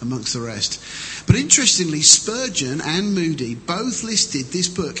out amongst the rest. But interestingly, Spurgeon and Moody both listed this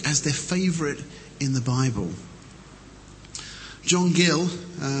book as their favourite in the Bible. John Gill,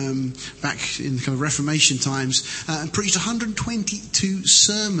 back in kind of Reformation times, preached 122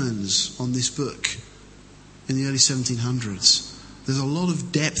 sermons on this book in the early 1700s. There's a lot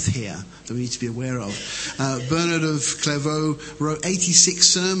of depth here that we need to be aware of. Bernard of Clairvaux wrote 86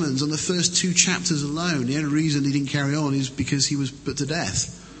 sermons on the first 2 chapters alone. The only reason he didn't carry on is because he was put to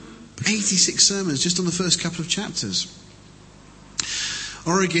death. 86 sermons just on the first couple of chapters.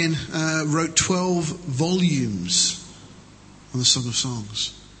 Origen wrote 12 volumes on the Song of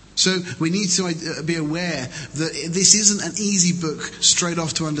Songs. So we need to be aware that this isn't an easy book straight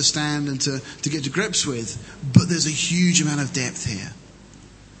off to understand and to get to grips with, but there's a huge amount of depth here.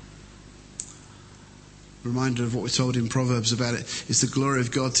 Reminder of what we're told in Proverbs about it. It's the glory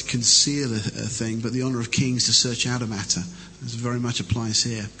of God to conceal a thing, but the honour of kings to search out a matter. This very much applies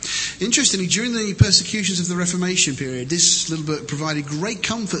here. Interestingly, during the persecutions of the Reformation period, this little book provided great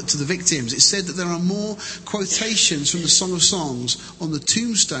comfort to the victims. It said that there are more quotations from the Song of Songs on the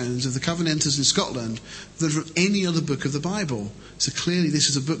tombstones of the Covenanters in Scotland than from any other book of the Bible. So clearly this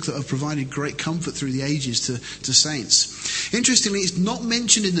is a book that has provided great comfort through the ages to saints. Interestingly, it's not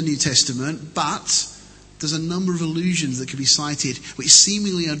mentioned in the New Testament, but there's a number of allusions that can be cited which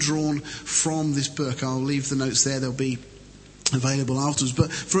seemingly are drawn from this book. I'll leave the notes there. They'll be available afterwards.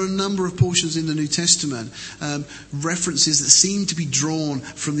 But for a number of portions in the New Testament, references that seem to be drawn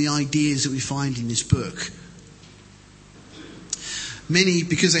from the ideas that we find in this book. Many,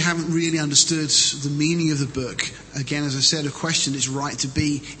 because they haven't really understood the meaning of the book, again, as I said, have questioned its right to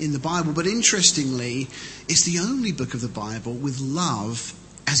be in the Bible. But interestingly, it's the only book of the Bible with love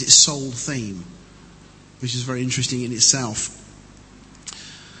as its sole theme, which is very interesting in itself.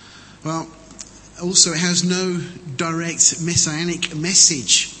 Well, also it has no direct messianic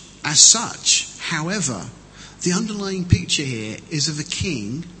message as such. However, the underlying picture here is of a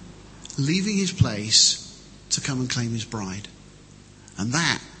king leaving his place to come and claim his bride. And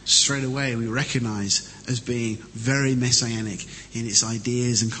that, straight away, we recognise as being very messianic in its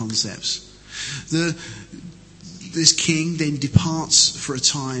ideas and concepts. This king then departs for a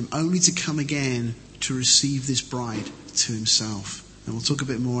time, only to come again to receive this bride to himself. And we'll talk a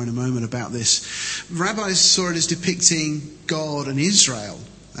bit more in a moment about this. Rabbis saw it as depicting God and Israel.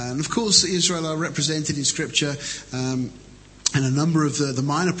 And of course, Israel are represented in Scripture, and a number of the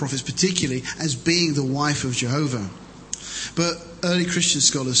minor prophets particularly, as being the wife of Jehovah. But early Christian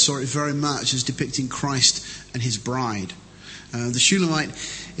scholars saw it very much as depicting Christ and his bride. The Shulamite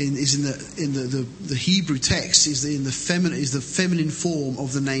is in the Hebrew text is the feminine form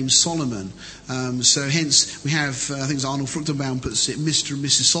of the name Solomon. So hence we have I think it's Arnold Fruchtenbaum puts it, Mr. and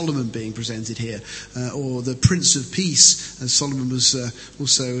Mrs. Solomon being presented here, or the Prince of Peace, as Solomon was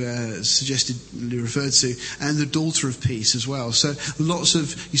also suggestively referred to, and the Daughter of Peace as well. So lots of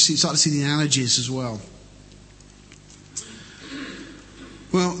start to see the analogies as well.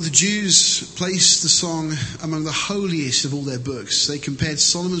 Well, the Jews placed the song among the holiest of all their books. They compared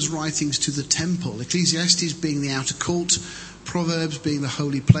Solomon's writings to the temple, Ecclesiastes being the outer court, Proverbs being the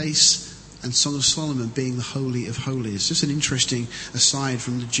holy place, and Song of Solomon being the holy of holies. Just an interesting aside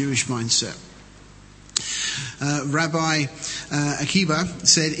from the Jewish mindset. Rabbi Akiba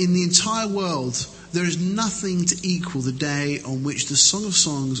said, "In the entire world, there is nothing to equal the day on which the Song of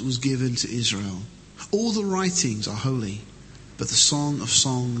Songs was given to Israel. All the writings are holy, but the Song of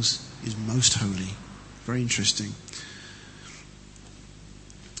Songs is most holy." Very interesting.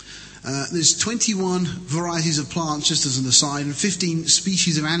 There's 21 varieties of plants, just as an aside, and 15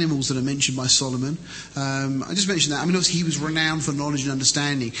 species of animals that are mentioned by Solomon. I just mentioned that. I mean, obviously he was renowned for knowledge and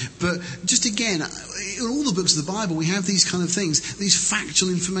understanding. But just again, in all the books of the Bible, we have these kind of things, these factual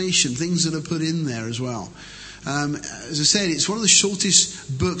information, things that are put in there as well. As I said, it's one of the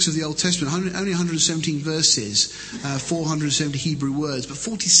shortest books of the Old Testament, only 117 verses, 470 Hebrew words, but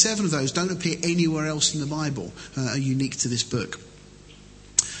 47 of those don't appear anywhere else in the Bible, are unique to this book.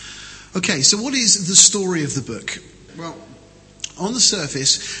 Okay, so what is the story of the book? Well, on the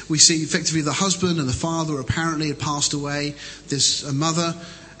surface, we see effectively the husband and the father apparently had passed away. There's a mother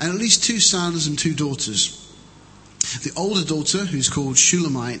and at least 2 sons and 2 daughters. The older daughter, who's called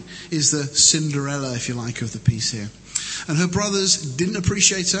Shulamite, is the Cinderella, if you like, of the piece here. And her brothers didn't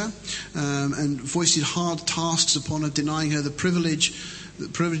appreciate her and foisted hard tasks upon her, denying her the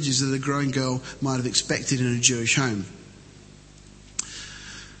privileges that a growing girl might have expected in a Jewish home.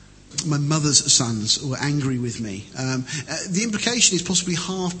 My mother's sons were angry with me. The implication is possibly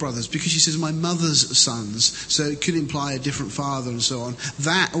half-brothers, because she says my mother's sons, so it could imply a different father and so on.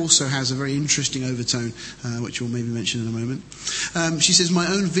 That also has a very interesting overtone, which we'll maybe mention in a moment. She says, my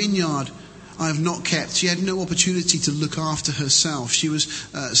own vineyard I have not kept. She had no opportunity to look after herself. She was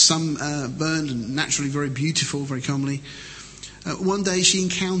sunburned and naturally very beautiful, very comely. One day she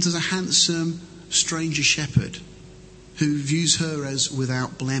encounters a handsome stranger shepherd who views her as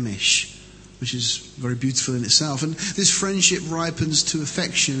without blemish, which is very beautiful in itself. And this friendship ripens to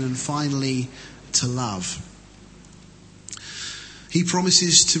affection and finally to love. He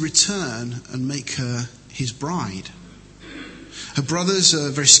promises to return and make her his bride. Her brothers are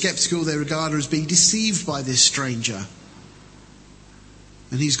very sceptical. They regard her as being deceived by this stranger.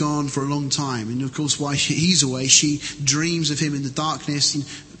 And he's gone for a long time. And of course, while he's away, she dreams of him in the darkness. And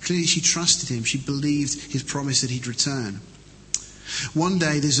clearly she trusted him. She believed his promise that he'd return. One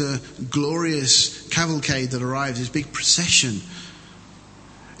day there's a glorious cavalcade that arrives, this big procession.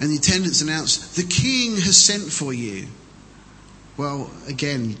 And the attendants announce, the king has sent for you. Well,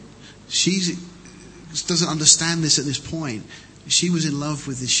 again, she doesn't understand this at this point. She was in love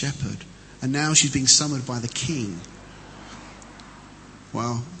with this shepherd. And now she's being summoned by the king.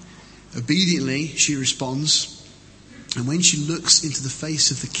 Well, obediently she responds, and when she looks into the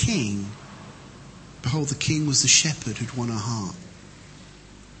face of the king, behold, the king was the shepherd who'd won her heart.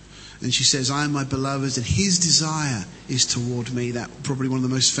 And she says, I am my beloved's, and his desire is toward me. That probably one of the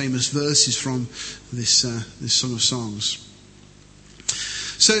most famous verses from this Song of Songs.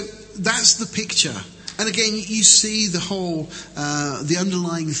 So that's the picture. And again, you see the whole, the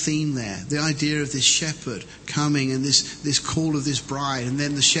underlying theme there. The idea of this shepherd coming and this call of this bride. And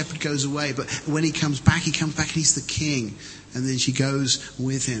then the shepherd goes away. But when he comes back and he's the king. And then she goes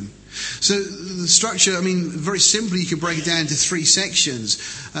with him. So the structure, very simply, you can break it down into 3 sections.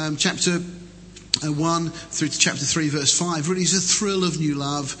 Chapter 1 through to chapter 3 verse 5 really is a thrill of new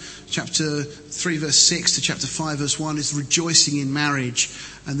love. Chapter 3 verse 6 to chapter 5 verse 1 is rejoicing in marriage.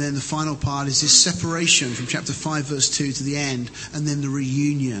 And then the final part is this separation from chapter 5 verse 2 to the end, and then the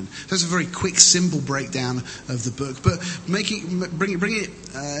reunion. That's a very quick, simple breakdown of the book, but bring it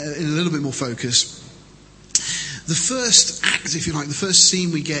in a little bit more focus. The first act, if you like, the first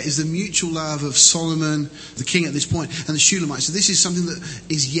scene we get is the mutual love of Solomon, the king at this point, and the Shulamite. So this is something that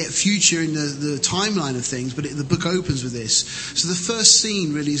is yet future in the timeline of things, but the book opens with this. So the first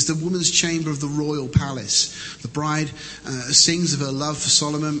scene really is the woman's chamber of the royal palace. The bride sings of her love for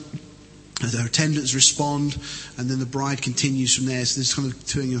Solomon, and her attendants respond, and then the bride continues from there. So there's kind of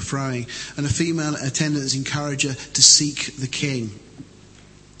toing and froing. And the female attendants encourage her to seek the king.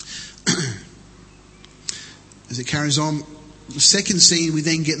 As it carries on, Second scene, we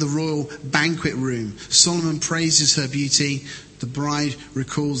then get the royal banquet room. Solomon praises her beauty. The bride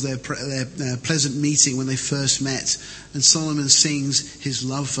recalls their pleasant meeting when they first met, and Solomon sings his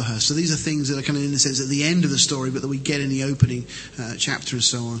love for her. So these are things that are kind of, in a sense, at the end of the story, but that we get in the opening chapter and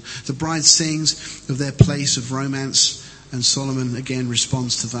so on. The bride sings of their place of romance, and Solomon again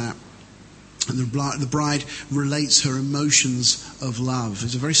responds to that. And the bride relates her emotions of love.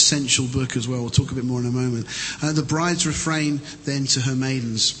 It's a very sensual book as well. We'll talk a bit more in a moment. The bride's refrain then to her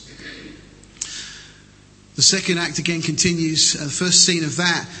maidens. The second act again continues. The first scene of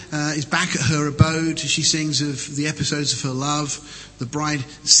that is back at her abode. She sings of the episodes of her love. The bride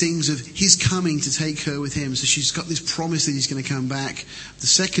sings of his coming to take her with him. So she's got this promise that he's going to come back. The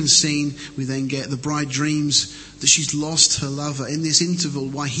second scene, we then get the bride dreams that she's lost her lover. In this interval,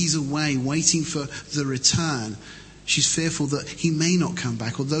 while he's away, waiting for the return, she's fearful that he may not come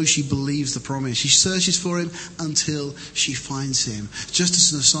back, although she believes the promise. She searches for him until she finds him. Just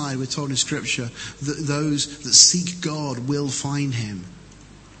as an aside, we're told in Scripture that those that seek God will find him.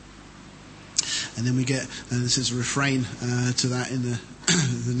 And then we get, and this is a refrain to that in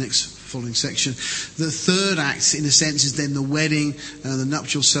the next following section. The third act, in a sense, is then the wedding, the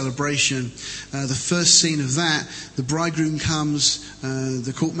nuptial celebration. The first scene of that, the bridegroom comes,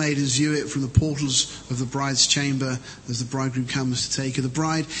 the court maidens view it from the portals of the bride's chamber as the bridegroom comes to take her. The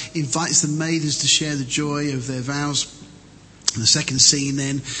bride invites the maidens to share the joy of their vows. And the second scene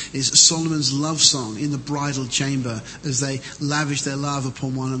then is Solomon's love song in the bridal chamber as they lavish their love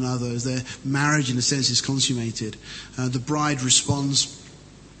upon one another, as their marriage in a sense is consummated. The bride responds.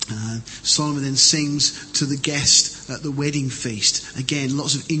 Solomon then sings to the guest at the wedding feast. Again,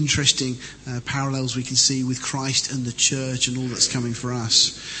 lots of interesting parallels we can see with Christ and the church and all that's coming for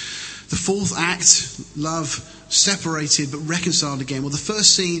us. The fourth act, love separated but reconciled again. Well, the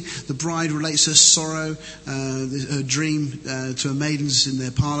first scene, the bride relates her sorrow, her dream to her maidens in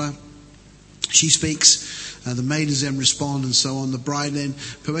their parlour. She speaks, the maidens then respond and so on. The bride then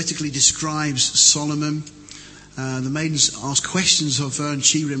poetically describes Solomon. The maidens ask questions of her and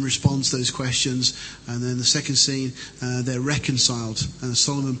she then responds to those questions. And then the second scene, they're reconciled. And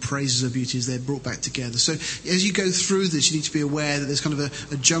Solomon praises her beauty as they're brought back together. So as you go through this, you need to be aware that there's kind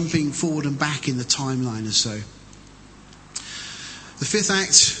of a jumping forward and back in the timeline or so. The fifth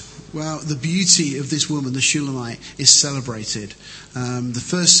act, well, the beauty of this woman, the Shulamite, is celebrated. The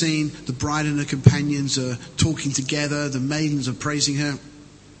first scene, the bride and her companions are talking together. The maidens are praising her.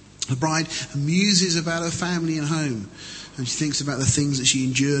 The bride muses about her family and home, and she thinks about the things that she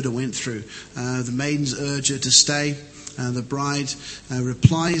endured or went through. The maidens urge her to stay. The bride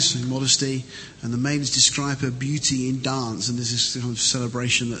replies in modesty, and the maidens describe her beauty in dance, and this is the kind of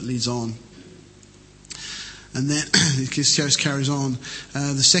celebration that leads on. And then it just carries on.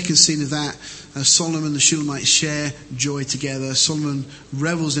 The second scene of that, Solomon and the Shulamite share joy together. Solomon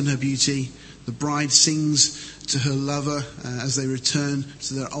revels in her beauty. The bride sings to her lover as they return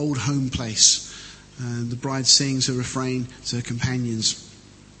to their old home place. And the bride sings her refrain to her companions.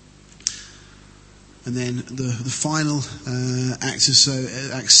 And then the final act is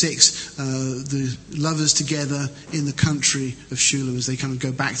Act 6, the lovers together in the country of Shulam as they kind of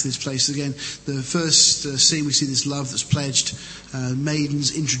go back to this place again. The first scene we see this love that's pledged.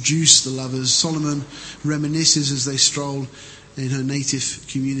 Maidens introduce the lovers. Solomon reminisces as they stroll in her native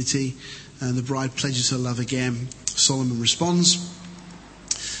community, and the bride pledges her love again. Solomon responds.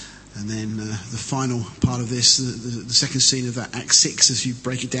 And then the final part of this, the second scene of that Act 6, as you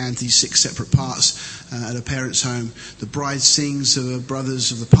break it down to these 6 separate parts at her parents' home. The bride sings to her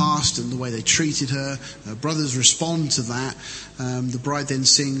brothers of the past and the way they treated her. Her brothers respond to that. The bride then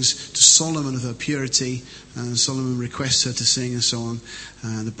sings to Solomon of her purity. And Solomon requests her to sing and so on.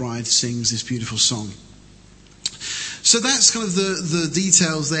 The bride sings this beautiful song. So that's kind of the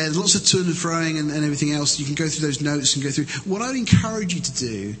details there. There's lots of to and froing and everything else. You can go through those notes and go through. What I would encourage you to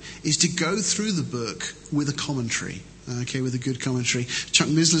do is to go through the book with a commentary. Okay, with a good commentary. Chuck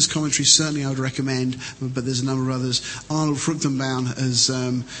Missler's commentary certainly I would recommend, but there's a number of others. Arnold Fruchtenbaum has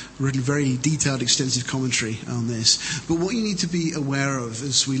written very detailed, extensive commentary on this. But what you need to be aware of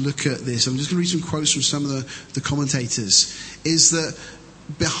as we look at this, I'm just going to read some quotes from some of the commentators, is that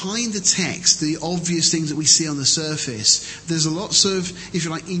behind the text, the obvious things that we see on the surface, there's lots of, if you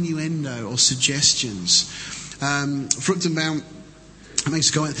like, innuendo or suggestions. Fruchtenbaum makes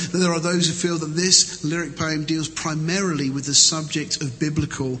a comment that there are those who feel that this lyric poem deals primarily with the subject of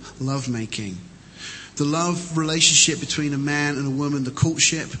biblical lovemaking. The love relationship between a man and a woman, the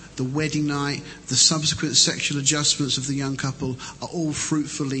courtship, the wedding night, the subsequent sexual adjustments of the young couple are all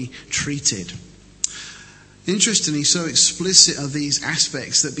fruitfully treated. Interestingly, so explicit are these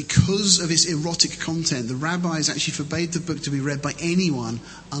aspects that because of its erotic content, the rabbis actually forbade the book to be read by anyone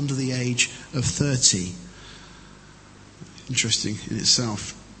under the age of 30. Interesting in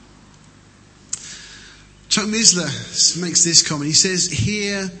itself. Chuck Missler makes this comment. He says,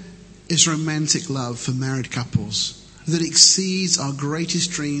 "Here is romantic love for married couples that exceeds our greatest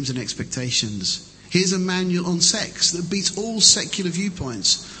dreams and expectations. Here's a manual on sex that beats all secular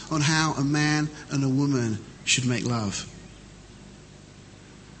viewpoints on how a man and a woman should make love."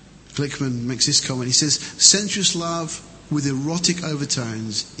 Glickman makes this comment. He says, "Sensuous love with erotic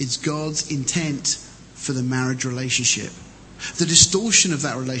overtones is God's intent for the marriage relationship. The distortion of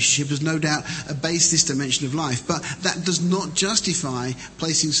that relationship has no doubt abased this dimension of life, but that does not justify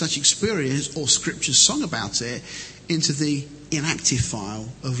placing such experience or scripture's song about it into the inactive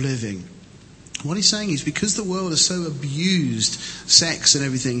file of living." What he's saying is because the world has so abused sex and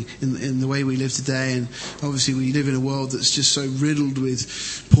everything in the way we live today, and obviously we live in a world that's just so riddled with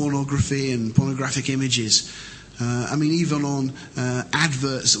pornography and pornographic images. Even on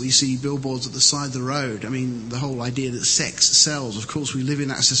adverts that we see, billboards at the side of the road, the whole idea that sex sells. Of course, we live in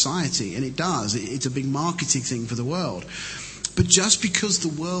that society, and it does. It's a big marketing thing for the world. But just because the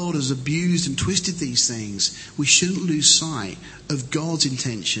world has abused and twisted these things, we shouldn't lose sight of God's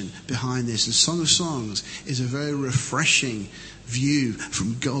intention behind this. And Song of Songs is a very refreshing view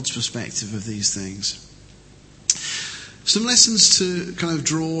from God's perspective of these things. Some lessons to kind of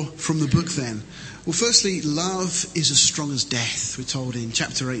draw from the book then. Well, firstly, love is as strong as death, we're told in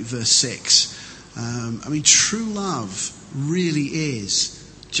chapter 8, verse 6. True love really is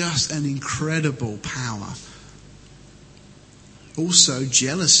just an incredible power. Also,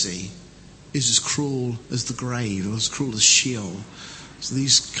 jealousy is as cruel as the grave, or as cruel as Sheol. So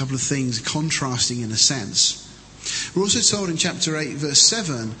these couple of things are contrasting in a sense. We're also told in chapter 8, verse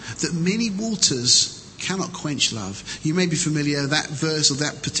 7, that many waters cannot quench love. You may be familiar, that verse or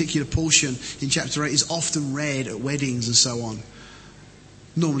that particular portion in chapter 8 is often read at weddings and so on.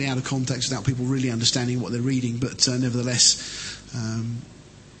 Normally out of context without people really understanding what they're reading, but nevertheless.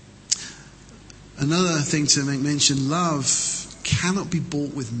 Another thing to make mention, love cannot be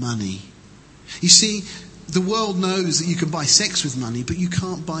bought with money. You see, the world knows that you can buy sex with money, but you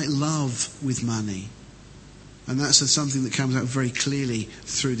can't buy love with money. And that's something that comes out very clearly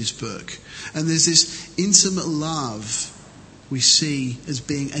through this book. And there's this intimate love we see as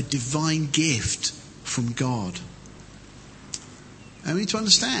being a divine gift from God. And we need to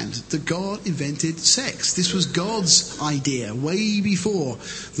understand that God invented sex. This was God's idea way before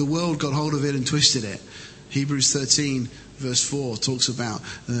the world got hold of it and twisted it. Hebrews 13 verse 4 talks about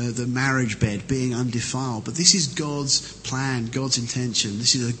the marriage bed being undefiled. But this is God's plan, God's intention.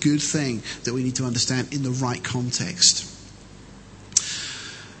 This is a good thing that we need to understand in the right context.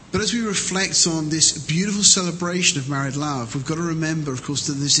 But as we reflect on this beautiful celebration of married love, we've got to remember, of course,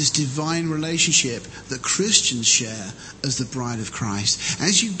 that there's this divine relationship that Christians share as the bride of Christ.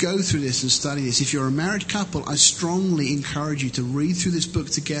 As you go through this and study this, if you're a married couple, I strongly encourage you to read through this book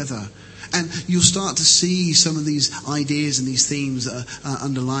together. And you'll start to see some of these ideas and these themes that are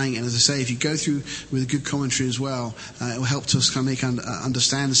underlying it. And as I say, if you go through with a good commentary as well, it will help us kind of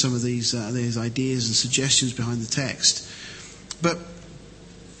understand some of these ideas and suggestions behind the text. But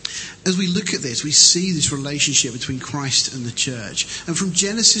as we look at this, we see this relationship between Christ and the church. And from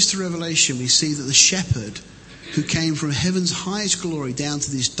Genesis to Revelation, we see that the shepherd who came from heaven's highest glory down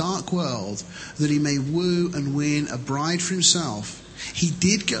to this dark world, that he may woo and win a bride for himself, he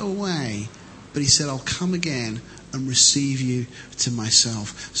did go away, but he said, I'll come again and receive you to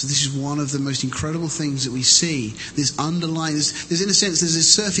myself. So this is one of the most incredible things that we see. This underlying, there's in a sense, there's a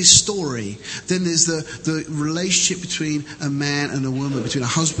surface story. Then there's the relationship between a man and a woman, between a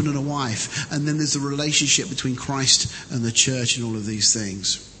husband and a wife. And then there's the relationship between Christ and the church and all of these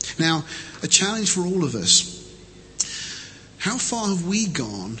things. Now, a challenge for all of us. How far have we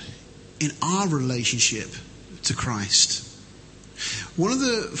gone in our relationship to Christ? One of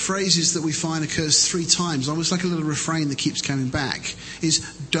the phrases that we find occurs 3 times, almost like a little refrain that keeps coming back, is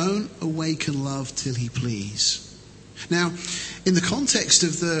don't awaken love till he please. Now, in the context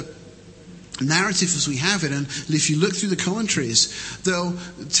of the narrative as we have it, and if you look through the commentaries, they'll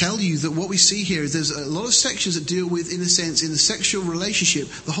tell you that what we see here is there's a lot of sections that deal with, in a sense, in the sexual relationship,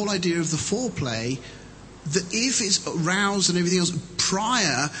 the whole idea of the foreplay, that if it's aroused and everything else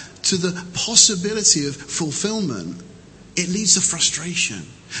prior to the possibility of fulfillment, it leads to frustration.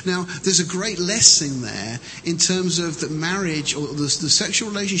 Now, there's a great lesson there in terms of that marriage or the sexual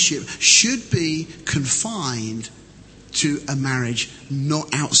relationship should be confined to a marriage, not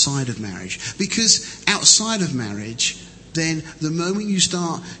outside of marriage. Because outside of marriage, then the moment you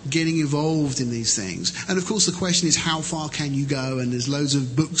start getting involved in these things, and of course the question is, how far can you go? And there's loads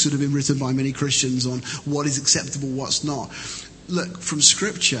of books that have been written by many Christians on what is acceptable, what's not. Look, from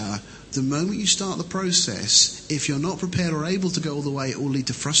Scripture, the moment you start the process, if you're not prepared or able to go all the way, it will lead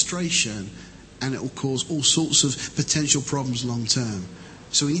to frustration, and it will cause all sorts of potential problems long term.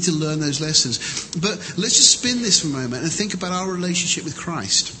 So we need to learn those lessons. But let's just spin this for a moment and think about our relationship with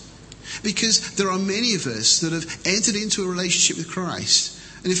Christ. Because there are many of us that have entered into a relationship with Christ.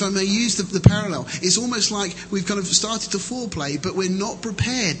 And if I may use the parallel, it's almost like we've kind of started to foreplay, but we're not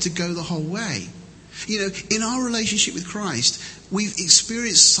prepared to go the whole way. You know, in our relationship with Christ, we've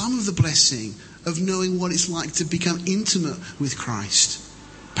experienced some of the blessing of knowing what it's like to become intimate with Christ.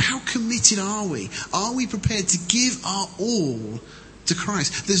 But how committed are we? Are we prepared to give our all to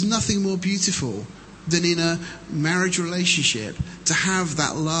Christ? There's nothing more beautiful than in a marriage relationship to have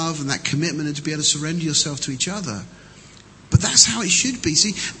that love and that commitment and to be able to surrender yourself to each other. But that's how it should be.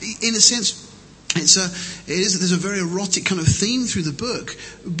 See, in a sense, there's a very erotic kind of theme through the book,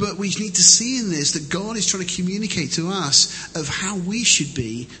 but we need to see in this that God is trying to communicate to us of how we should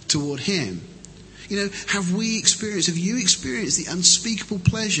be toward Him. You know, have you experienced the unspeakable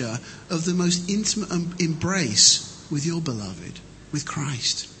pleasure of the most intimate embrace with your beloved, with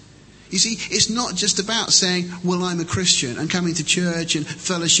Christ? You see, it's not just about saying, well, I'm a Christian, and coming to church and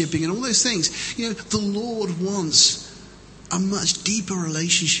fellowshipping and all those things. You know, the Lord wants a much deeper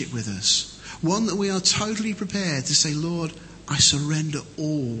relationship with us. One that we are totally prepared to say, Lord, I surrender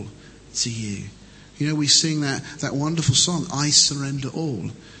all to you. You know, we sing that wonderful song, I surrender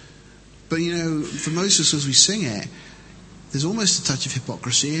all. But, you know, for most of us as we sing it, there's almost a touch of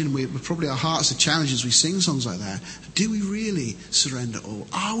hypocrisy, and probably our hearts are challenged as we sing songs like that. Do we really surrender all?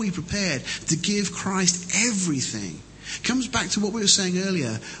 Are we prepared to give Christ everything? It comes back to what we were saying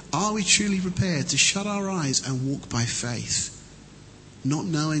earlier. Are we truly prepared to shut our eyes and walk by faith? Not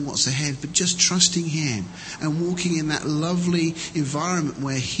knowing what's ahead, but just trusting Him and walking in that lovely environment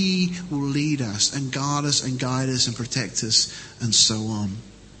where He will lead us and guard us and guide us and protect us and so on.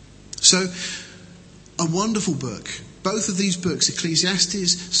 So, a wonderful book. Both of these books,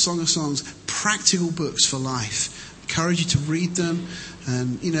 Ecclesiastes, Song of Songs, practical books for life. I encourage you to read them.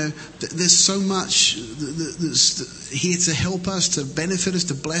 And, you know, there's so much that's here to help us, to benefit us,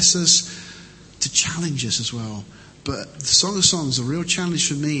 to bless us, to challenge us as well. But the Song of Songs, a real challenge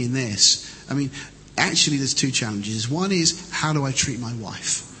for me in this. I mean, actually there's two challenges. One is, how do I treat my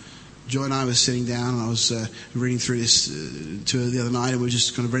wife? Joy and I were sitting down and I was reading through this to her the other night, and we were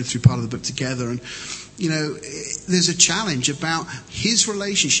just kind of read through part of the book together. And, you know, there's a challenge about his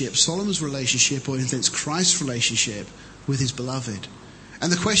relationship, Solomon's relationship, or in a sense Christ's relationship with his beloved.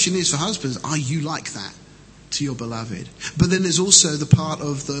 And the question is for husbands, are you like that to your beloved? But then there's also the part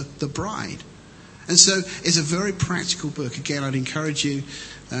of the bride. And so it's a very practical book. Again, I'd encourage you,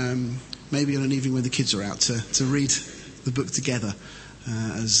 maybe on an evening when the kids are out, to read the book together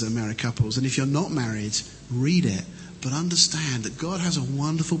as married couples. And if you're not married, read it. But understand that God has a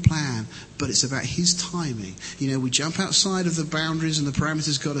wonderful plan, but it's about His timing. You know, we jump outside of the boundaries and the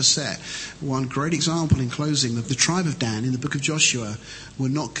parameters God has set. One great example in closing, the tribe of Dan in the book of Joshua were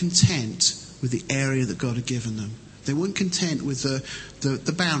not content with the area that God had given them. They weren't content with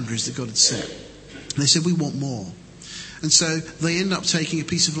the boundaries that God had set. They said, we want more. And so they end up taking a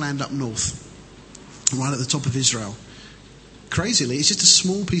piece of land up north, right at the top of Israel. Crazily, it's just a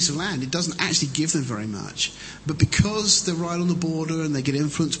small piece of land. It doesn't actually give them very much. But because they're right on the border and they get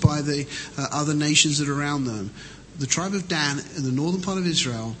influenced by the other nations that are around them, the tribe of Dan in the northern part of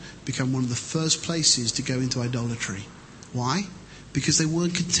Israel become one of the first places to go into idolatry. Why? Because they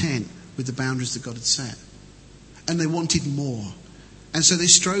weren't content with the boundaries that God had set. And they wanted more. And so they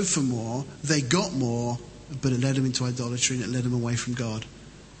strove for more, they got more, but it led them into idolatry and it led them away from God.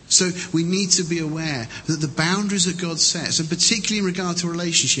 So we need to be aware that the boundaries that God sets, and particularly in regard to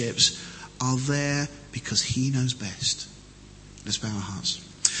relationships, are there because He knows best. Let's bow our hearts.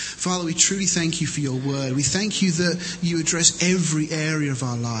 Father, we truly thank You for Your word. We thank You that You address every area of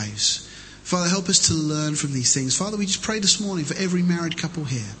our lives. Father, help us to learn from these things. Father, we just pray this morning for every married couple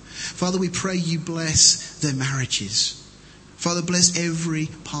here. Father, we pray You bless their marriages. Father, bless every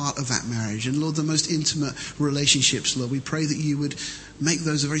part of that marriage. And Lord, the most intimate relationships, Lord, we pray that You would make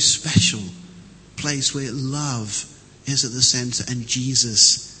those a very special place where love is at the center and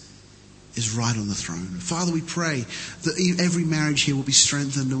Jesus is right on the throne. Father, we pray that every marriage here will be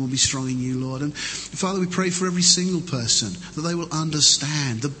strengthened and will be strong in You, Lord. And Father, we pray for every single person that they will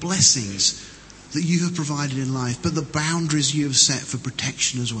understand the blessings that You have provided in life, but the boundaries You have set for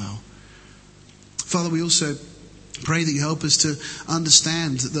protection as well. Father, we also pray that You help us to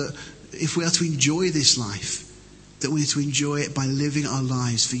understand that if we are to enjoy this life, that we're to enjoy it by living our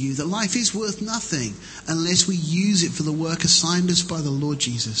lives for you. That life is worth nothing unless we use it for the work assigned us by the Lord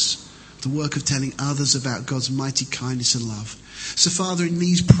Jesus, the work of telling others about God's mighty kindness and love. So Father, in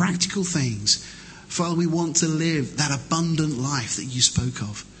these practical things, Father, we want to live that abundant life that you spoke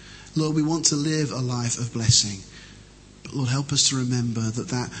of. Lord, we want to live a life of blessing. But Lord, help us to remember that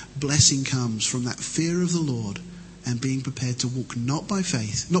that blessing comes from that fear of the Lord and being prepared to walk not by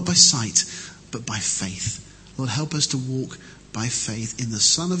faith, not by sight, but by faith. Lord, help us to walk by faith in the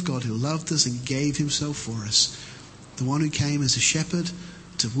Son of God who loved us and gave himself for us. The one who came as a shepherd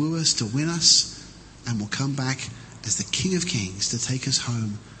to woo us, to win us, and will come back as the King of Kings to take us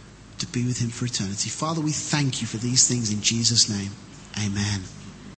home to be with him for eternity. Father, we thank you for these things in Jesus' name. Amen.